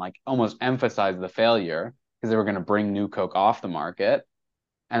bad, and like almost emphasize the failure because they were going to bring New Coke off the market.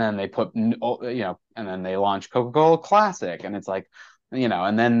 And then they put, and then they launch Coca-Cola Classic, and it's like,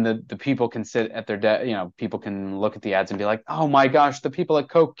 and then the people can sit at their people can look at the ads and be like, oh my gosh, the people at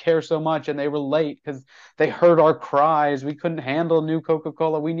Coke care so much and they relate because they heard our cries. We couldn't handle new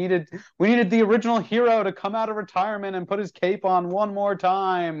Coca-Cola. We needed the original hero to come out of retirement and put his cape on one more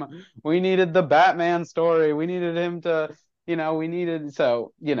time. We needed the Batman story. We needed him to, we needed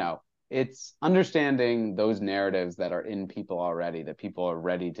so, it's understanding those narratives that are in people already, that people are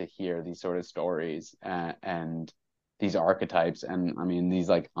ready to hear these sort of stories, and these archetypes. And I mean, these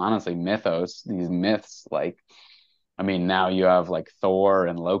like honestly these myths, like, I mean, now you have like Thor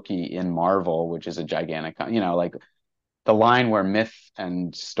and Loki in Marvel, which is a gigantic, like the line where myth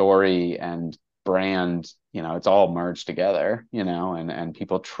and story and brand, it's all merged together, and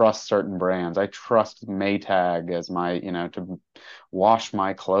people trust certain brands. I trust Maytag as my, to wash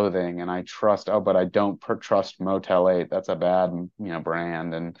my clothing, and I trust, oh, but I don't trust Motel 8. That's a bad,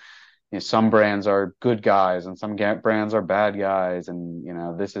 brand. And some brands are good guys and some brands are bad guys. And,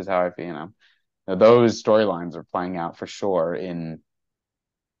 this is how I feel, those storylines are playing out for sure in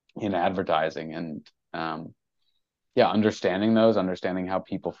advertising. And, yeah, understanding how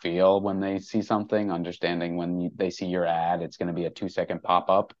people feel when they see something, understanding when they see your ad, it's going to be a 2-second pop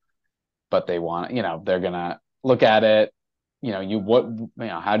up, but they want, they're going to look at it,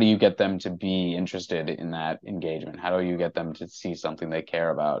 how do you get them to be interested in that engagement? How do you get them to see something they care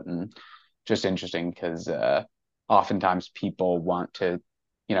about? And just interesting because oftentimes people want to,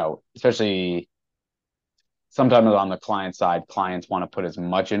 especially sometimes on the client side, clients want to put as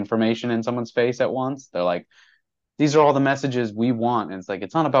much information in someone's face at once. They're like, these are all the messages we want. And it's like,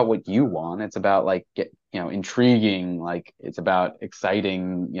 it's not about what you want. It's about like intriguing, like it's about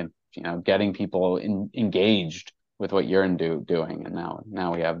exciting, getting people engaged with what you're doing. And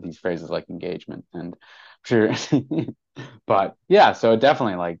now we have these phrases like engagement and I'm sure. But yeah, so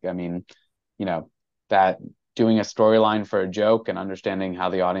definitely like, I mean, that doing a storyline for a joke and understanding how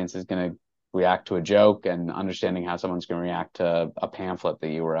the audience is going to react to a joke and understanding how someone's going to react to a pamphlet that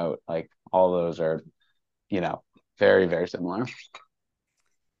you wrote, like all those are, you know, very, very similar.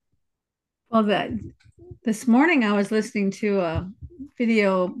 Well, that this morning I was listening to a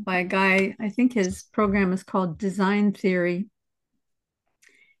video by a guy, I think his program is called Design Theory,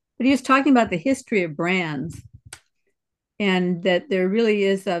 but he was talking about the history of brands and that there really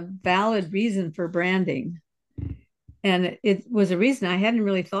is a valid reason for branding. And it was a reason I hadn't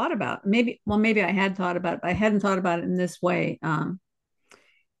really thought about. Maybe I had thought about it, but I hadn't thought about it in this way.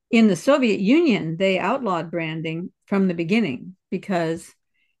 In the Soviet Union, they outlawed branding from the beginning because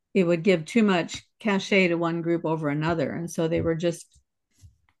it would give too much cachet to one group over another. And so they were just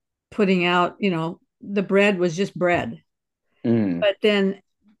putting out, the bread was just bread. Mm, But then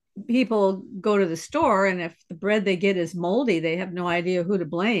people go to the store, and if the bread they get is moldy, they have no idea who to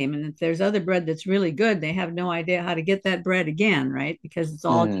blame. And if there's other bread that's really good, they have no idea how to get that bread again, right? Because it's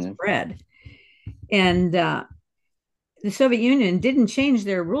all just mm, bread. And the Soviet Union didn't change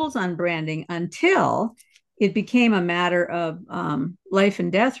their rules on branding until it became a matter of life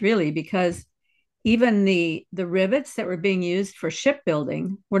and death, really, because even the rivets that were being used for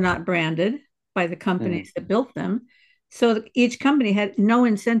shipbuilding were not branded by the mm, companies that built them. So each company had no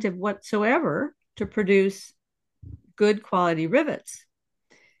incentive whatsoever to produce good quality rivets.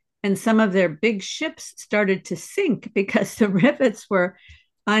 And some of their big ships started to sink because the rivets were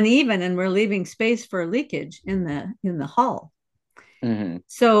uneven and were leaving space for leakage in the hull. mm,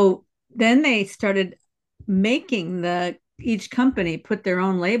 So then they started making the each company put their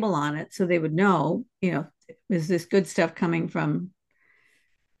own label on it so they would know, is this good stuff coming from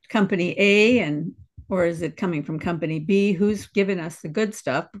company A and or is it coming from company B? Who's giving us the good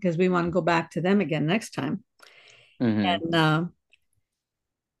stuff because we want to go back to them again next time. mm,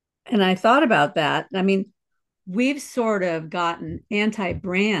 And I thought about that. I mean, we've sort of gotten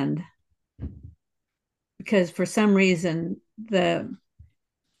anti-brand because for some reason the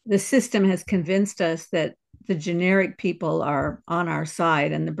system has convinced us that the generic people are on our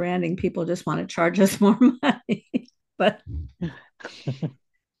side and the branding people just want to charge us more money. but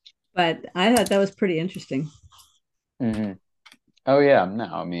but I thought that was pretty interesting. mm. Oh yeah, no,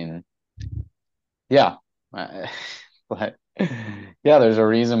 I mean, yeah, uh, but yeah, there's a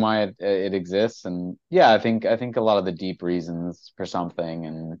reason why it exists, and yeah, I think a lot of the deep reasons for something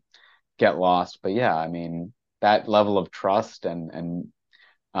and get lost, but yeah, I mean that level of trust and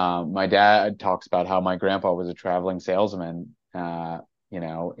my dad talks about how my grandpa was a traveling salesman,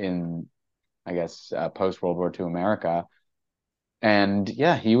 in I guess post World War II America. And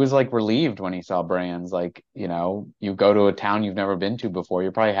yeah, he was like relieved when he saw brands like, you go to a town you've never been to before,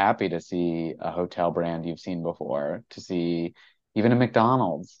 you're probably happy to see a hotel brand you've seen before, to see even a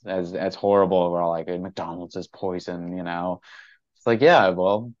McDonald's as horrible. We're all like, McDonald's is poison. It's like, yeah,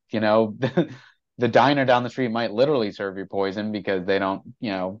 well, the diner down the street might literally serve you poison because they don't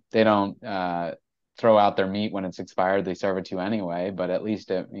throw out their meat when it's expired. They serve it to you anyway. But at least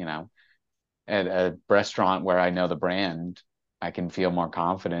at a restaurant where I know the brand, I can feel more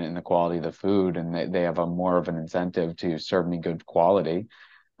confident in the quality of the food, and they have a more of an incentive to serve me good quality.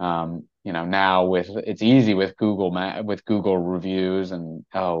 Now it's easy with with Google reviews and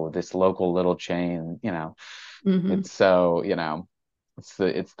this local little chain, Mm-hmm. it's so,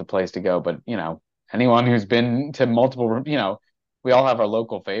 it's the place to go. But anyone who's been to multiple, we all have our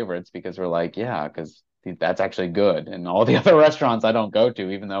local favorites because we're like, yeah, because that's actually good. And all the other restaurants I don't go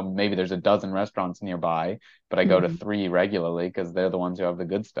to, even though maybe there's a dozen restaurants nearby, but I go to Mm-hmm. three regularly because they're the ones who have the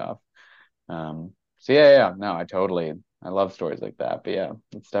good stuff. So yeah, no, I love stories like that. But yeah,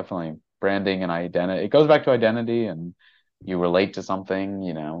 it's definitely branding and identity. It goes back to identity, and you relate to something,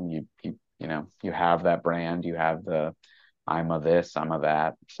 you have that brand, you have the I'm a this, I'm a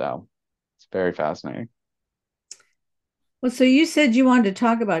that. So it's very fascinating. Well, so you said you wanted to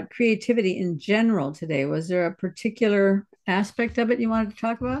talk about creativity in general today. Was there a particular aspect of it you wanted to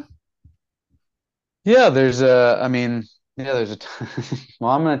talk about? Yeah, I mean, yeah,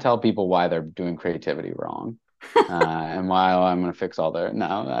 well, I'm going to tell people why they're doing creativity wrong. And while I'm gonna fix all their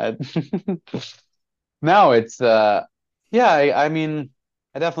no, no, it's yeah, I mean,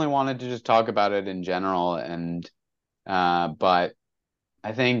 I definitely wanted to just talk about it in general, and but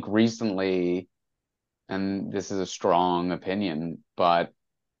I think recently, and this is a strong opinion, but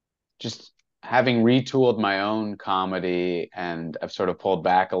just having retooled my own comedy and I've sort of pulled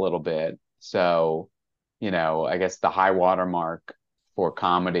back a little bit. So, I guess the high water mark for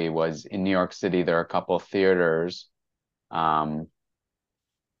comedy was in New York City. There are a couple of theaters. Um,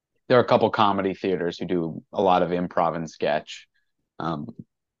 there are a couple comedy theaters who do a lot of improv and sketch. Um,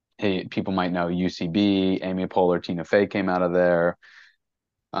 hey, people might know UCB, Amy Poehler, Tina Fey came out of there.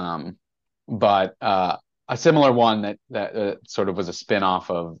 Um, but a similar one that sort of was a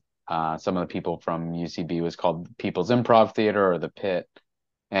spin-off of some of the people from UCB was called People's Improv Theater or the Pit,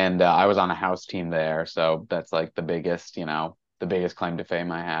 and I was on a house team there, so that's like the biggest claim to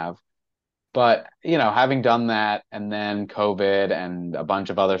fame I have. But having done that, and then COVID and a bunch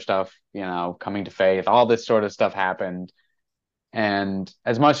of other stuff, coming to faith, all this sort of stuff happened. And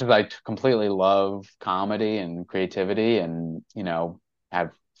as much as I completely love comedy and creativity and,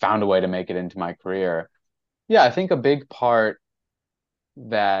 have found a way to make it into my career, yeah, I think a big part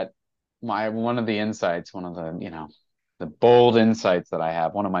that one of the insights, one of the bold insights that I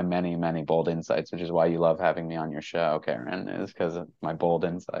have, one of my many, many bold insights, which is why you love having me on your show, Karen, is because of my bold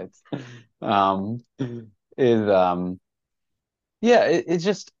insights. Um, is Yeah, it's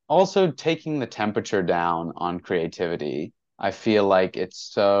just also taking the temperature down on creativity. I feel like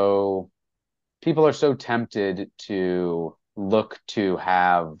people are so tempted to look to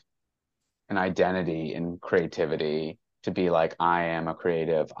have an identity in creativity, to be like, I am a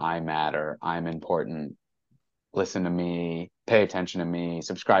creative, I matter, I'm important, listen to me, pay attention to me,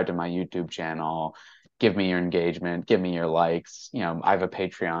 subscribe to my YouTube channel, give me your engagement, give me your likes. I have a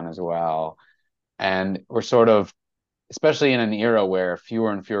Patreon as well. And we're sort of, especially in an era where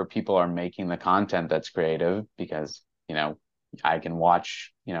fewer and fewer people are making the content that's creative because, I can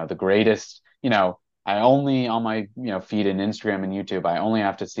watch, the greatest, I only on my, feed in Instagram and YouTube, I only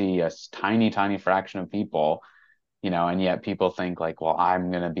have to see a tiny, tiny fraction of people, and yet people think like, well, I'm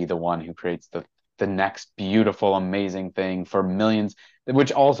going to be the one who creates the next beautiful, amazing thing for millions,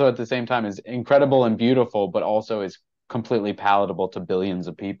 which also at the same time is incredible and beautiful, but also is completely palatable to billions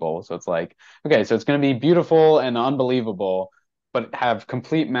of people. So it's like, okay, so it's going to be beautiful and unbelievable, but have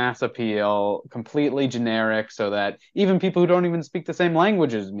complete mass appeal, completely generic, so that even people who don't even speak the same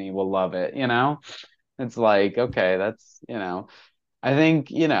language as me will love it. It's like, okay, I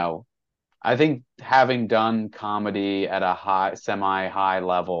think, I think having done comedy at a semi-high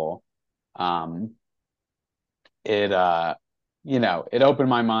level, um, it opened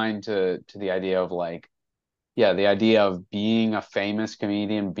my mind to the idea of like, yeah, the idea of being a famous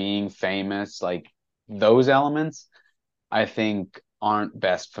comedian, being famous, like those elements, I think aren't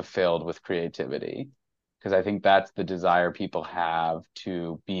best fulfilled with creativity. Because I think that's the desire people have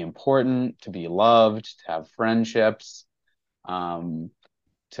to be important, to be loved, to have friendships, um,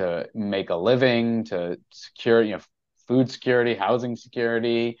 to make a living, to secure, food security, housing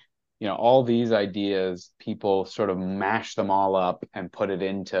security, all these ideas, people sort of mash them all up and put it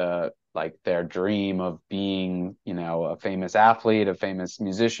into like their dream of being, a famous athlete, a famous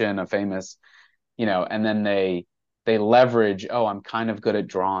musician, a famous, and then they leverage, oh, I'm kind of good at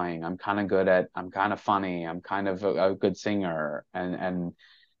drawing, I'm kind of funny, I'm kind of a good singer, and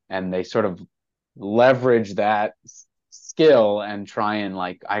they sort of leverage that skill and try and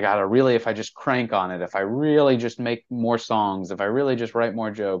like, I gotta really, if I just crank on it, if I really just make more songs, if I really just write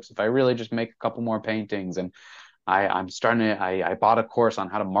more jokes, if I really just make a couple more paintings, and I bought a course on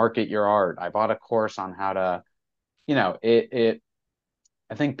how to market your art, I bought a course on how to, it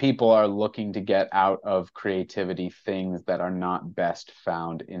I think people are looking to get out of creativity things that are not best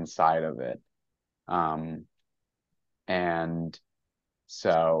found inside of it. um and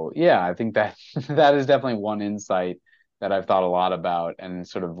So yeah, I think that that is definitely one insight that I've thought a lot about, and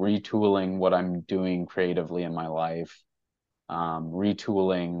sort of retooling what I'm doing creatively in my life.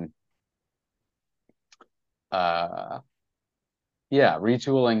 Retooling, uh, yeah,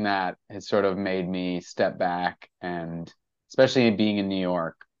 retooling that has sort of made me step back, and especially being in New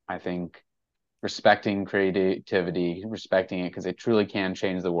York, I think respecting creativity, respecting it because it truly can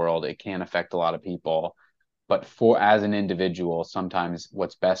change the world. It can affect a lot of people, but for as an individual, sometimes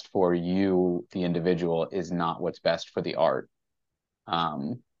what's best for you, the individual, is not what's best for the art.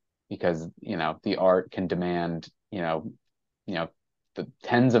 um, because the art can demand you know the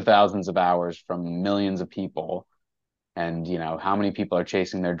tens of thousands of hours from millions of people, and how many people are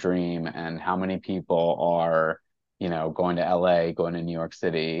chasing their dream, and how many people are going to LA, going to New York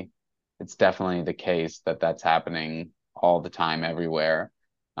City. it's definitely the case that that's happening all the time everywhere.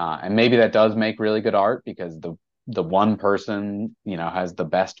 And maybe that does make really good art because the one person, has the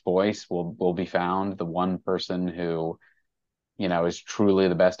best voice will be found. The one person who, is truly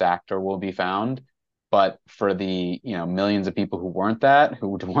the best actor will be found. But for the, millions of people who weren't that, who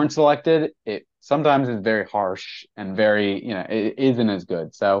weren't selected, it sometimes is very harsh and very, it isn't as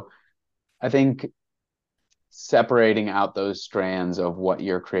good. So I think separating out those strands of what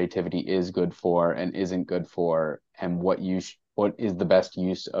your creativity is good for and isn't good for, and what is the best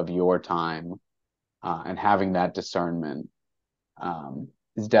use of your time, and having that discernment,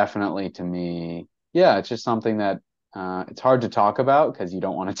 is definitely, to me, yeah, it's just something that, it's hard to talk about because you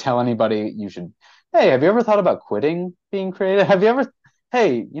don't want to tell anybody you should. Hey, have you ever thought about quitting being creative? Have you ever?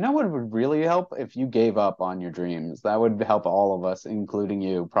 Hey, you know what would really help if you gave up on your dreams? That would help all of us, including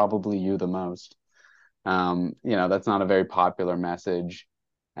you, probably you the most. That's not a very popular message.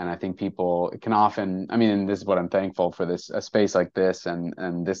 And I think people it can often, I mean, and this is what I'm thankful for, this a space like this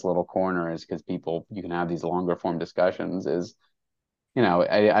and this little corner, is because people you can have these longer form discussions. Is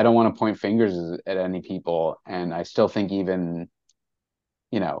I don't want to point fingers at any people, and I still think even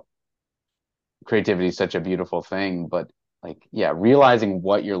you know creativity is such a beautiful thing, but like, yeah, realizing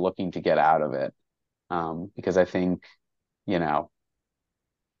what you're looking to get out of it, because I think you know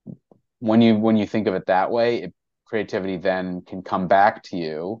when you think of it that way, creativity then can come back to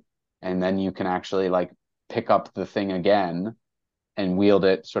you, and then you can actually like pick up the thing again and wield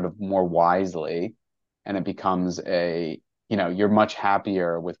it sort of more wisely, and it becomes you're much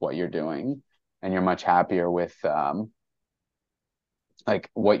happier with what you're doing, and you're much happier with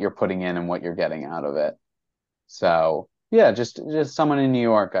like what you're putting in and what you're getting out of it. So yeah, just someone in New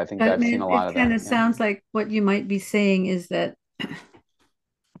York, I think I I've seen mean, a lot it of kind that. of Yeah. sounds like what you might be saying is that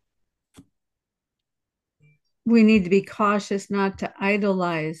we need to be cautious not to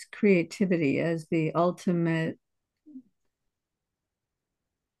idolize creativity as the ultimate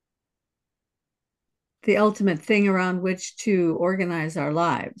thing around which to organize our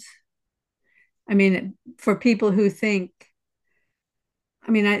lives. I mean, for people who think, I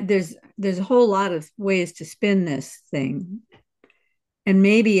mean, there's a whole lot of ways to spin this thing, and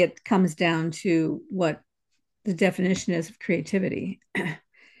maybe it comes down to what the definition is of creativity.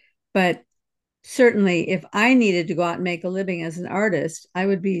 But certainly, if I needed to go out and make a living as an artist, I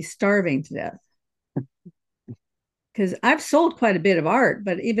would be starving to death because I've sold quite a bit of art,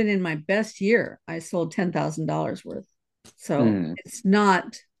 but even in my best year, I sold $10,000 worth. So Mm, it's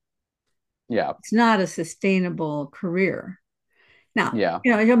not yeah. it's not a sustainable career. Now, Yeah.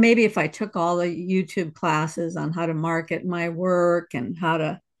 maybe if I took all the YouTube classes on how to market my work and how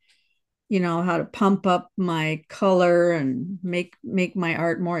to pump up my color and make my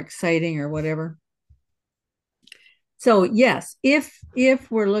art more exciting or whatever. So yes, if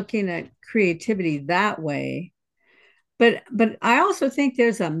we're looking at creativity that way, but I also think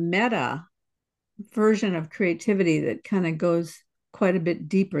there's a meta version of creativity that kind of goes quite a bit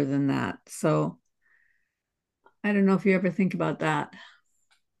deeper than that. So I don't know if you ever think about that.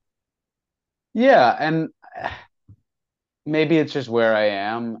 Yeah, and maybe it's just where I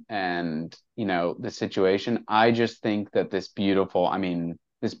am and the situation. I just think that this beautiful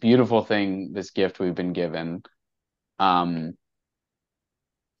thing, this gift we've been given, um,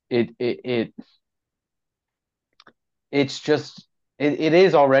 it it's just it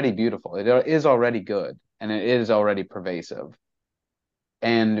is already beautiful. It is already good, and it is already pervasive.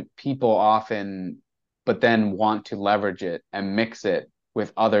 And people often, but then want to leverage it and mix it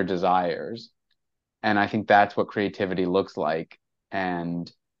with other desires. And I think that's what creativity looks like.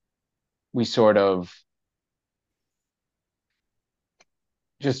 And we sort of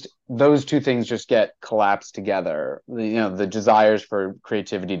just those two things just get collapsed together. The desires for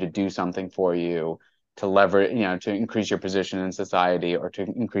creativity to do something for you, to leverage, to increase your position in society or to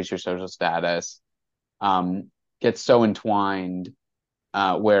increase your social status, um, gets so entwined,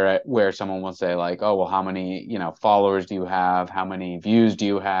 where someone will say like, oh well, how many followers do you have? How many views do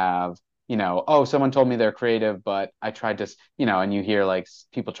you have? Oh, someone told me they're creative, but I tried to, and you hear like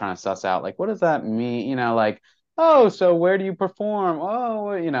people trying to suss out like, what does that mean? Like, oh, so where do you perform?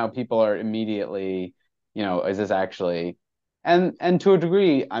 Oh, people are immediately, is this actually? And to a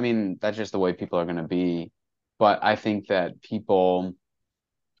degree, I mean, that's just the way people are going to be. But I think that people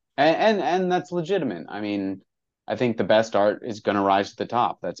and that's legitimate. I mean, I think the best art is going to rise to the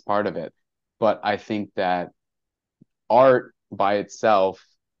top. That's part of it. But I think that art by itself,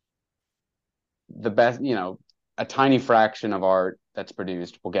 the best, a tiny fraction of art that's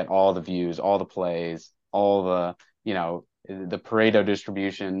produced will get all the views, all the plays, all the Pareto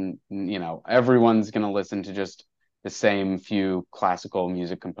distribution. Everyone's going to listen to just the same few classical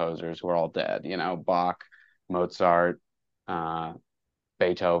music composers who are all dead, Bach, Mozart, uh,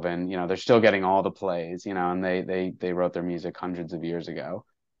 Beethoven, they're still getting all the plays, and they wrote their music hundreds of years ago.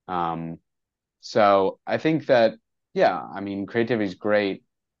 Um, so I think that, yeah, I mean, creativity is great,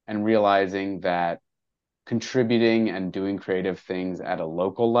 and realizing that contributing and doing creative things at a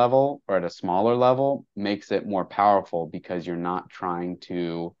local level or at a smaller level makes it more powerful because you're not trying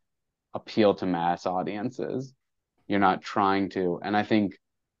to appeal to mass audiences. You're not trying to, and I think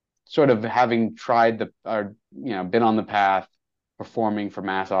sort of having tried or been on the path, performing for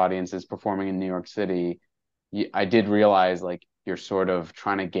mass audiences, performing in New York City, I did realize like you're sort of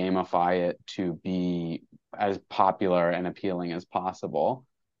trying to gamify it to be as popular and appealing as possible.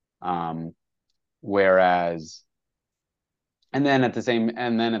 Um, whereas, and then at the same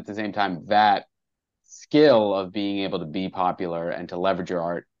time, that skill of being able to be popular and to leverage your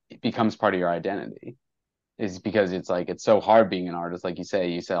art, it becomes part of your identity. Is because it's like it's so hard being an artist. Like you say,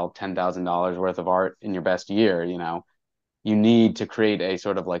 you sell $10,000 worth of art in your best year. You need to create a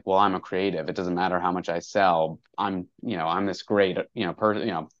sort of like, well, I'm a creative. It doesn't matter how much I sell. I'm this great,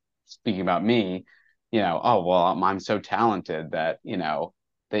 person. Speaking about me, oh well, I'm so talented that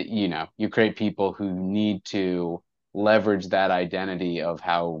you create people who need to leverage that identity of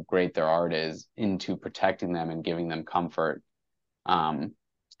how great their art is into protecting them and giving them comfort. Um,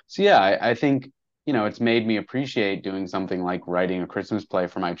 so yeah, I think it's made me appreciate doing something like writing a Christmas play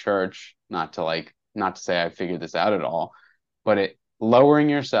for my church. Not to say I figured this out at all, but it lowering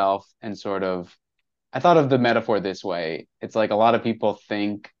yourself and sort of I thought of the metaphor this way. It's like a lot of people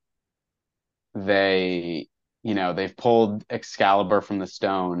think they they've pulled Excalibur from the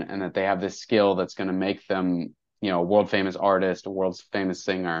stone and that they have this skill that's going to make them a world famous artist, a world famous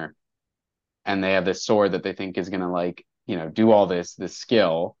singer, and they have this sword that they think is going to like do all this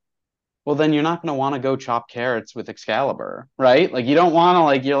skill. Well, then you're not going to want to go chop carrots with Excalibur, right? Like you don't want to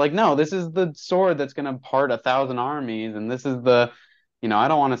like you're like, no, this is the sword that's going to part 1,000 armies, and this is I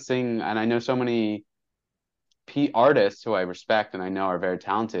don't want to sing. And I know so many artists who I respect and I know are very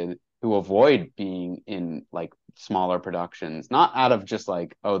talented who avoid being in like smaller productions, not out of just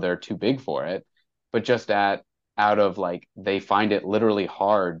like, oh, they're too big for it, but just out of like they find it literally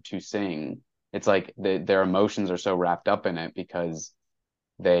hard to sing. It's like their emotions are so wrapped up in it because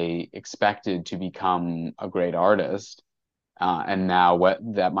they expected to become a great artist. And now what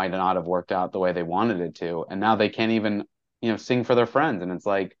that might not have worked out the way they wanted it to. And now they can't even, sing for their friends. And it's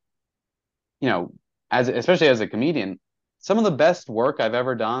like, you know, especially as a comedian, some of the best work I've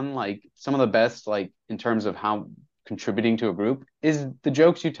ever done, like some of the best, like in terms of how contributing to a group, is the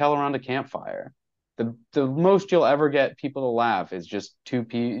jokes you tell around a campfire. The most you'll ever get people to laugh is just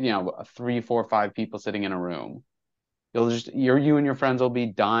three, four, five people sitting in a room. You and your friends will be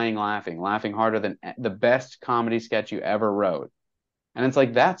dying laughing harder than the best comedy sketch you ever wrote. And it's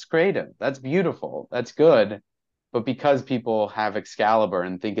like that's creative, that's beautiful, that's good. But because people have Excalibur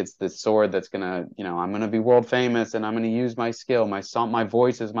and think it's this sword that's gonna, I'm gonna be world famous and I'm gonna use my skill, my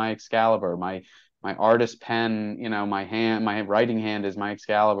voice is my Excalibur, my artist pen, my writing hand is my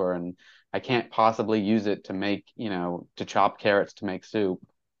Excalibur, and I can't possibly use it to make, to chop carrots to make soup.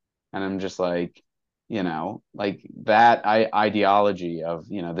 And I'm just like, like that ideology of,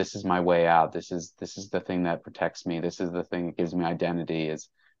 this is my way out. This is the thing that protects me. This is the thing that gives me identity is,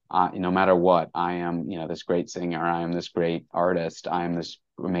 no matter what, I am, this great singer. I am this great artist. I am this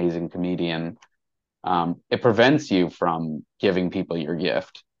amazing comedian. It prevents you from giving people your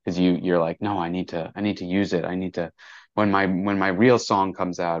gift because you're like, no, I need to use it. I need to, when my real song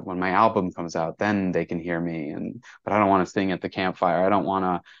comes out, when my album comes out, then they can hear me. But I don't want to sing at the campfire. I don't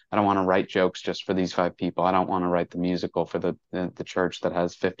want to write jokes just for these five people. I don't want to write the musical for the church that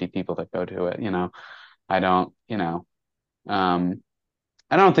has 50 people that go to it. I don't, um,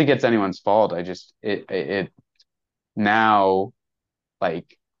 I don't think it's anyone's fault. I just, it now,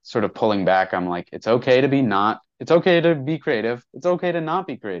 like sort of pulling back, I'm like, it's okay to be creative. It's okay to not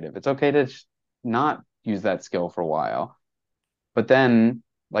be creative. It's okay to not use that skill for a while. But then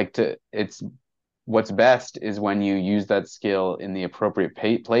it's what's best is when you use that skill in the appropriate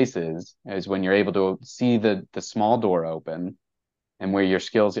places, is when you're able to see the small door open and where your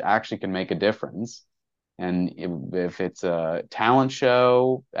skills actually can make a difference. And if it's a talent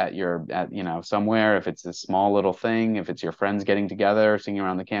show somewhere, if it's a small little thing, if it's your friends getting together, singing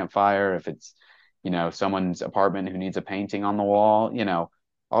around the campfire, if it's, someone's apartment who needs a painting on the wall,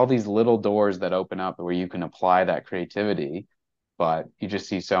 all these little doors that open up where you can apply that creativity. But you just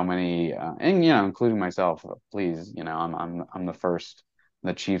see so many, and including myself. Please, I'm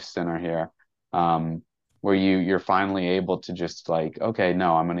the chief sinner here. Um, where you're finally able to just like, okay,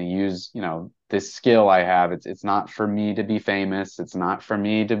 no, I'm going to use, this skill I have. It's not for me to be famous. It's not for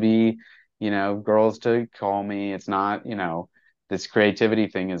me to be, girls to call me. It's not, this creativity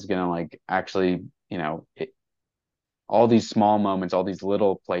thing is going to like actually, all these small moments, all these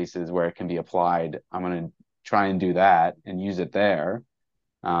little places where it can be applied. I'm going to try and do that and use it there.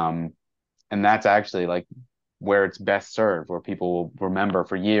 Um, and that's actually like where it's best served, where people will remember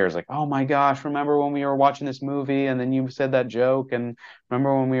for years, like, oh my gosh, remember when we were watching this movie and then you said that joke, and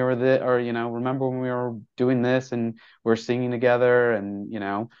remember when we were or remember when we were doing this and we're singing together, and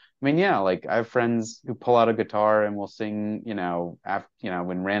I mean, yeah, like I have friends who pull out a guitar and will sing, in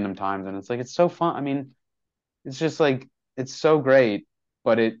random times, and it's like it's so fun. I mean, it's just like it's so great,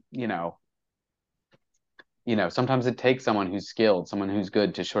 but sometimes it takes someone who's skilled, someone who's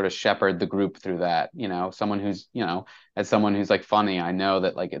good to sort of shepherd the group through that, someone who's, as someone who's like funny, I know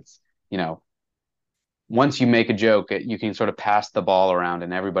that like it's, once you make a joke, you can sort of pass the ball around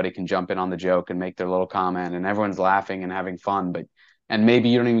and everybody can jump in on the joke and make their little comment and everyone's laughing and having fun. And maybe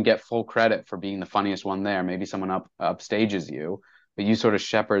you don't even get full credit for being the funniest one there. Maybe someone upstages you, but you sort of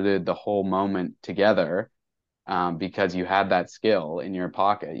shepherded the whole moment together, because you had that skill in your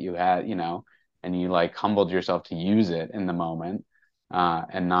pocket. You had, and you like humbled yourself to use it in the moment,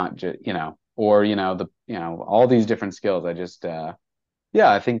 and not just, or, all these different skills. I just, yeah,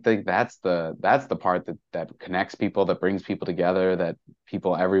 I think that's the part that connects people, that brings people together, that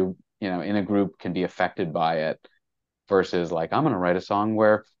people in a group can be affected by it versus like, I'm going to write a song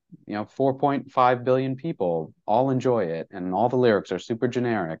where, 4.5 billion people all enjoy it and all the lyrics are super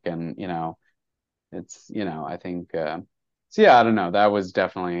generic and, I think, so yeah, I don't know. That was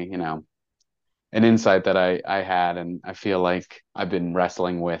definitely, an insight that I had, and I feel like I've been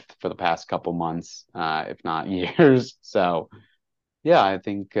wrestling with for the past couple months, if not years. So yeah, I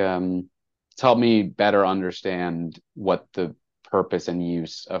think, it's helped me better understand what the purpose and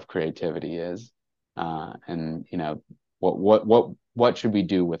use of creativity is, and what should we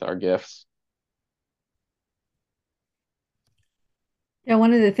do with our gifts? Yeah,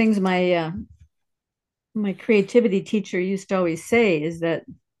 one of the things my creativity teacher used to always say is that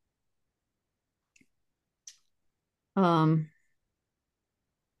um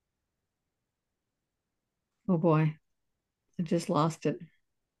oh boy, I just lost it.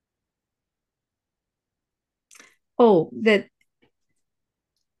 Oh, that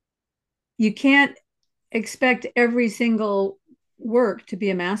you can't expect every single work to be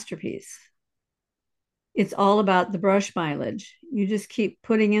a masterpiece. It's all about the brush mileage. You just keep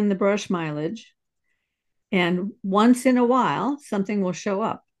putting in the brush mileage, and once in a while, something will show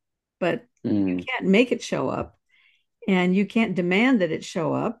up, but you Mm, can't make it show up, and you can't demand that it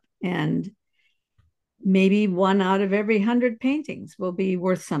show up. And maybe one out of every 100 paintings will be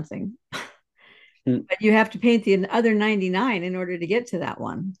worth something, mm, but you have to paint the other 99 in order to get to that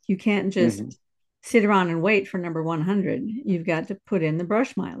one. You can't just mhm, sit around and wait for number 100. You've got to put in the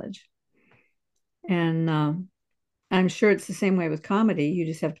brush mileage. And I'm sure it's the same way with comedy. You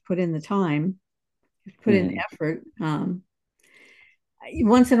just have to put in the time, put in the mhm, effort.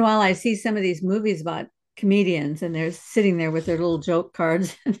 Once in a while, I see some of these movies about comedians, and they're sitting there with their little joke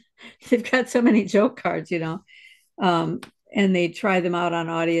cards. They've got so many joke cards, um, and they try them out on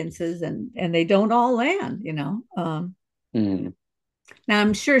audiences, and they don't all land. mhm. Now,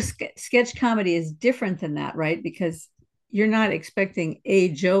 I'm sure sketch comedy is different than that, right? Because you're not expecting a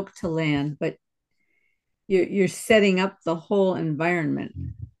joke to land, but you're setting up the whole environment.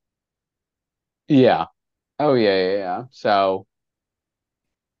 Yeah. Oh yeah, yeah, yeah. So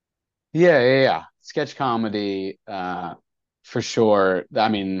yeah, yeah, yeah. Sketch comedy, for sure. I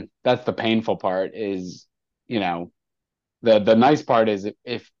mean, that's the painful part is, you know, the nice part is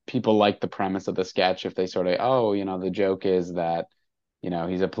if people like the premise of the sketch, if they sort of, oh, the joke is that,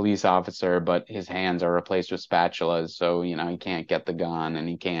 he's a police officer, but his hands are replaced with spatulas, so, he can't get the gun and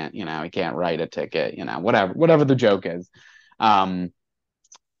he can't write a ticket, whatever the joke is. Um,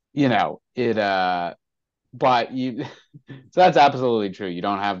 it but you so that's absolutely true. You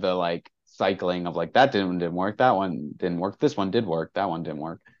don't have the like cycling of like that didn't work, that one didn't work, this one did work, that one didn't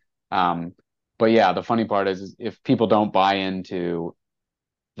work. Um, but yeah, the funny part is if people don't buy into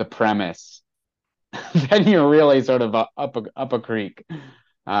the premise, then you're really sort of up a creek.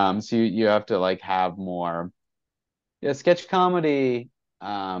 So you have to like have more, yeah, sketch comedy.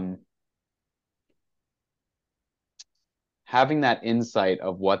 Um, Having that insight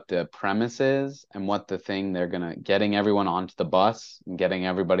of what the premise is and what the thing they're gonna getting everyone onto the bus and getting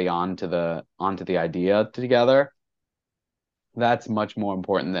everybody onto the idea together, that's much more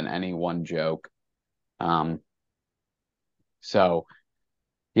important than any one joke. Um, so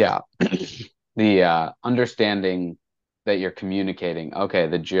yeah. the understanding that you're communicating. Okay,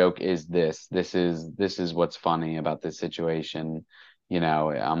 the joke is this. This is what's funny about this situation.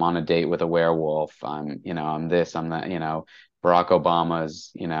 I'm on a date with a werewolf. I'm this, I'm that, Barack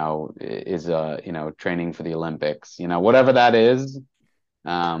Obama's, is training for the Olympics. Whatever that is,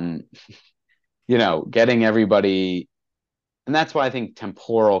 um, getting everybody, and that's why I think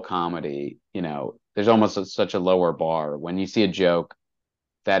temporal comedy, there's almost such a lower bar when you see a joke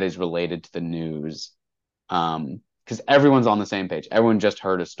that is related to the news, because everyone's on the same page. Everyone just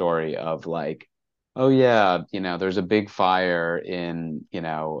heard a story of like, oh yeah, there's a big fire in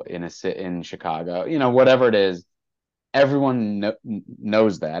Chicago, whatever it is. Everyone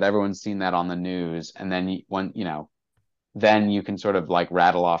knows that. Everyone's seen that on the news, and then then you can sort of like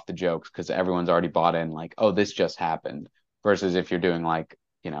rattle off the jokes because everyone's already bought in. Like, oh, this just happened. Versus if you're doing like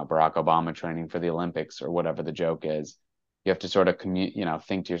Barack Obama training for the Olympics or whatever the joke is, you have to sort of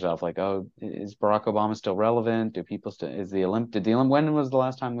think to yourself like, oh, is Barack Obama still relevant? Do people still is the Olymp did the Olymp when was the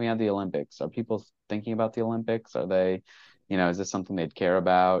last time we had the Olympics? Are people thinking about the Olympics? Are they, is this something they'd care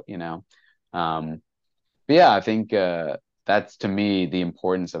about? But yeah, I think that's to me the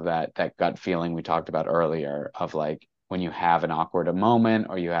importance of that gut feeling we talked about earlier of like when you have an awkward moment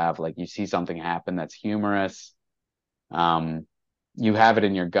or you have like you see something happen that's humorous, um, you have it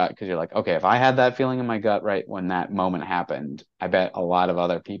in your gut because you're like, okay, if I had that feeling in my gut right when that moment happened, I bet a lot of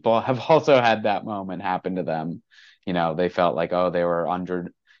other people have also had that moment happen to them. They felt like, oh, they were under,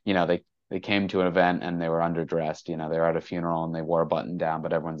 they came to an event and they were underdressed. They were at a funeral and they wore a button down,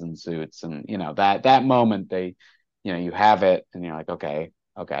 but everyone's in suits. And that moment you have it and you're like, okay,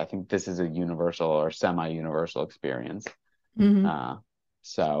 okay, I think this is a universal or semi-universal experience. Mm-hmm. Uh,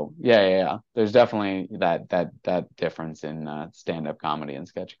 so yeah, yeah, yeah. There's definitely that difference in stand-up comedy and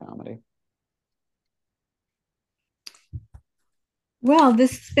sketch comedy. Well,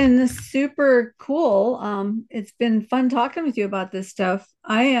 this has been super cool. It's been fun talking with you about this stuff.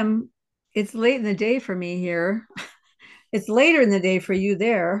 It's late in the day for me here. It's later in the day for you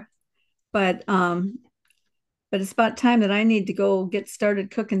there, but it's about time that I need to go get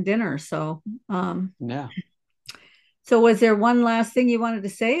started cooking dinner. Yeah. So was there one last thing you wanted to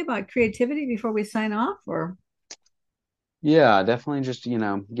say about creativity before we sign off, or? Yeah, definitely just,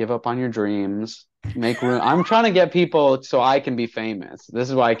 give up on your dreams, make room. I'm trying to get people so I can be famous. This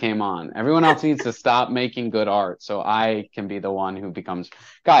is why I came on. Everyone else needs to stop making good art so I can be the one who becomes.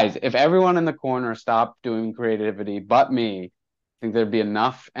 Guys, if everyone in the corner stopped doing creativity but me, I think there'd be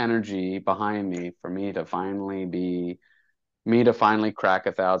enough energy behind me for me to finally crack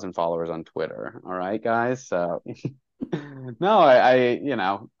 1,000 followers on Twitter. All right, guys. So no,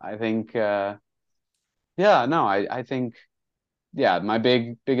 I think yeah, no, I think yeah, my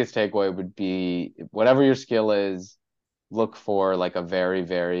biggest takeaway would be whatever your skill is, look for like a very,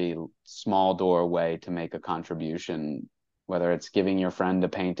 very small doorway to make a contribution, whether it's giving your friend a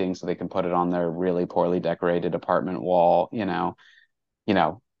painting so they can put it on their really poorly decorated apartment wall, you know,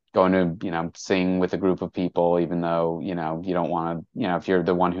 going to, sing with a group of people, even though, you don't want to, if you're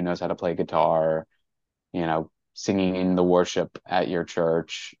the one who knows how to play guitar, singing in the worship at your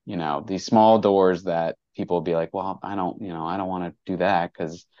church, these small doors that people will be like, well, I don't want to do that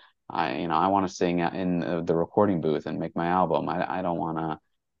because I want to sing in the recording booth and make my album. I don't want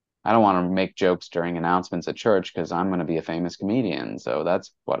to make jokes during announcements at church because I'm going to be a famous comedian. So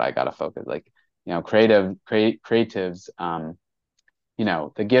that's what I got to focus. Like, creatives,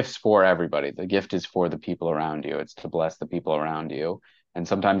 the gift's for everybody. The gift is for the people around you. It's to bless the people around you. And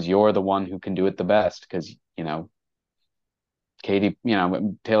sometimes you're the one who can do it the best because,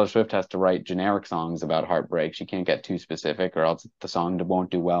 Taylor Swift has to write generic songs about heartbreak. She can't get too specific, or else the song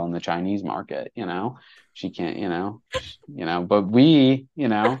won't do well in the Chinese market. She can't. But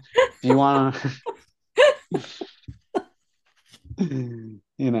if you want to,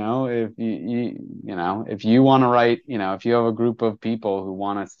 if you want to write, if you have a group of people who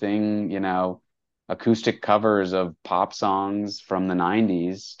want to sing, acoustic covers of pop songs from the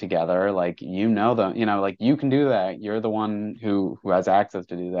 90s together, like them, like you can do that. You're the one who has access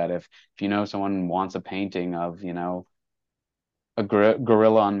to do that. If someone wants a painting of, a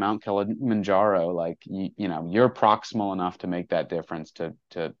gorilla on Mount Kilimanjaro, like you're proximal enough to make that difference to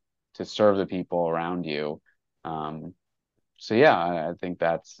serve the people around you. So yeah, I think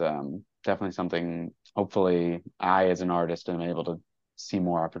that's definitely something. Hopefully, I as an artist am able to see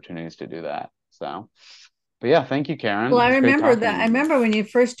more opportunities to do that. So, but yeah, thank you, Karen. Well, It I was great remember talking that. to I you. remember when you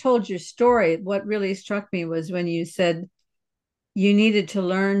first told your story, what really struck me was when you said you needed to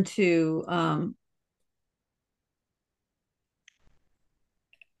learn to, I'm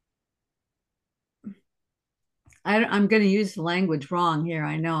going to use the language wrong here,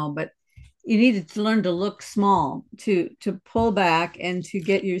 I know, but you need to learn to look small, to pull back and to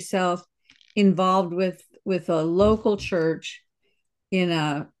get yourself involved with a local church in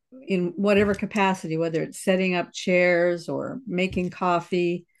a in whatever capacity, whether it's setting up chairs or making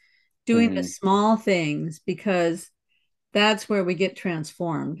coffee, doing the Hmm. small things, because that's where we get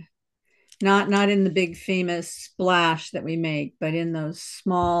transformed. Not in the big famous splash that we make, but in those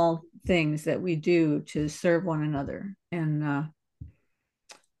small things that we do to serve one another. And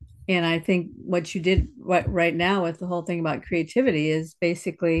I think what you did right now with the whole thing about creativity is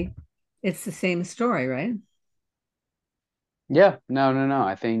basically it's the same story, right? Yeah, no, no, no.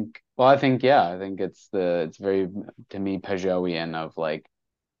 I think, yeah, I think it's very, to me, Peugeotian of like,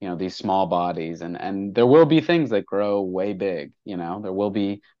 these small bodies, and there will be things that grow way big, there will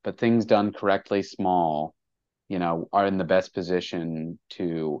be, but things done correctly small, are in the best position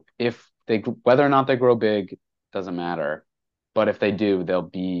to, if they, whether or not they grow big, doesn't matter. But if they do, they'll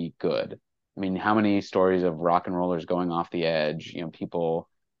be good. I mean, how many stories of rock and rollers going off the edge, people,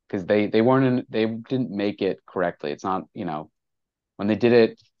 because they didn't make it correctly. It's not, when they did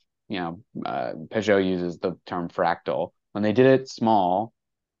it, Peugeot uses the term fractal. When they did it small,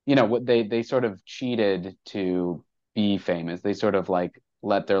 what they sort of cheated to be famous. They sort of like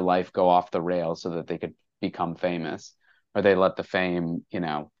let their life go off the rails so that they could become famous, or they let the fame,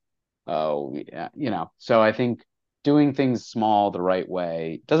 oh yeah, So I think doing things small the right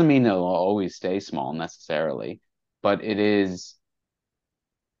way doesn't mean they'll always stay small necessarily, but it is,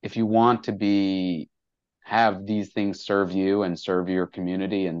 if you want to be have these things serve you and serve your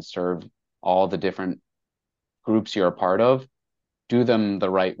community and serve all the different groups you're a part of, do them the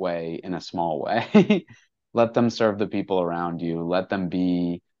right way in a small way. Let them serve the people around you. Let them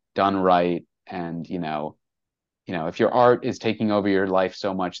be done right. And, if your art is taking over your life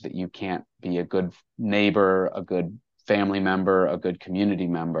so much that you can't be a good neighbor, a good family member, a good community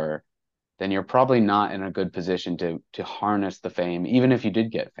member, then you're probably not in a good position to harness the fame, even if you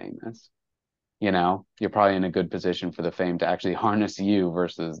did get famous. You're probably in a good position for the fame to actually harness you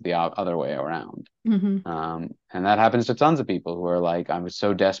versus the other way around. Mm-hmm. And that happens to tons of people who are like, I was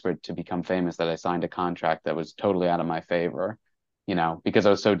so desperate to become famous that I signed a contract that was totally out of my favor, because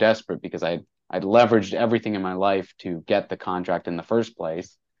I was so desperate because I'd leveraged everything in my life to get the contract in the first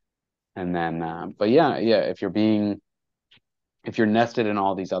place. And then, but yeah, yeah, if you're nested in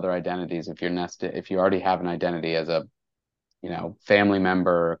all these other identities, if you already have an identity as a, family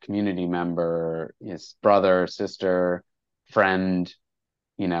member, community member, his brother, sister, friend,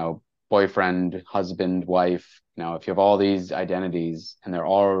 you know, boyfriend, husband, wife, if you have all these identities and they're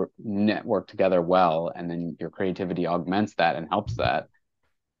all networked together well, and then your creativity augments that and helps that,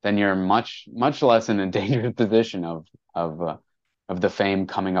 then you're much, much less in a dangerous position of uh, of the fame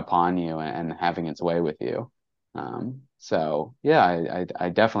coming upon you and having its way with you. So yeah, I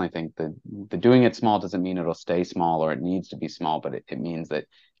definitely think that the doing it small doesn't mean it'll stay small or it needs to be small, but it means that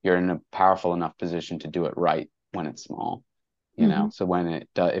you're in a powerful enough position to do it right when it's small. Mm-hmm. So when it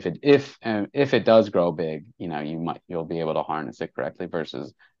does, if it does grow big, you'll be able to harness it correctly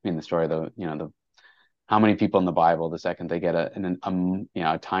versus, I mean, the story of the how many people in the Bible, the second they get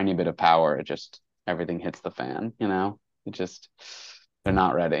a tiny bit of power, it just, everything hits the fan, it just, they're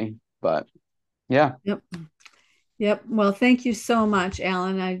not ready. But yeah, Yep. Yep. Well, thank you so much,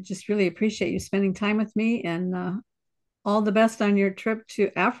 Alan. I just really appreciate you spending time with me, and all the best on your trip to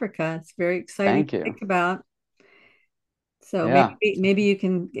Africa. It's very exciting to thank you. think about. So Yeah. maybe you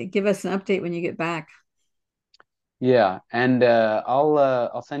can give us an update when you get back. Yeah. And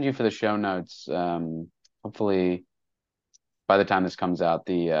I'll send you for the show notes. Hopefully by the time this comes out,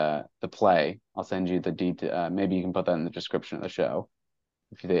 the play, I'll send you the detail. Maybe you can put that in the description of the show.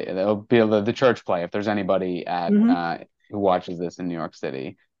 If you, it'll be the church play. If there's anybody Hmm. who watches this in New York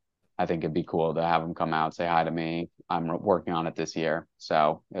City, I think it'd be cool to have them come out, say hi to me. I'm working on it this year,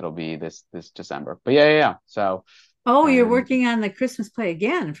 so it'll be this December. But yeah, yeah, yeah. So, Oh, you're and working on the Christmas play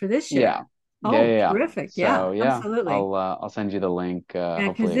again for this year. yeah, yeah, Oh, yeah, yeah. terrific. Yeah, So yeah, absolutely. I'll send you the link. Yeah, because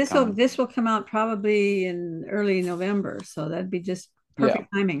Hopefully it comes. this will come out probably in early November, so that'd be just Yeah,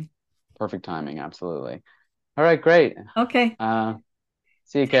 perfect timing. perfect timing. Absolutely. All right, great. Okay. Uh,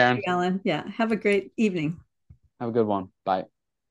 See you, Thank you, Karen. Ellen. Yeah, have a great evening. Have a good one. Bye.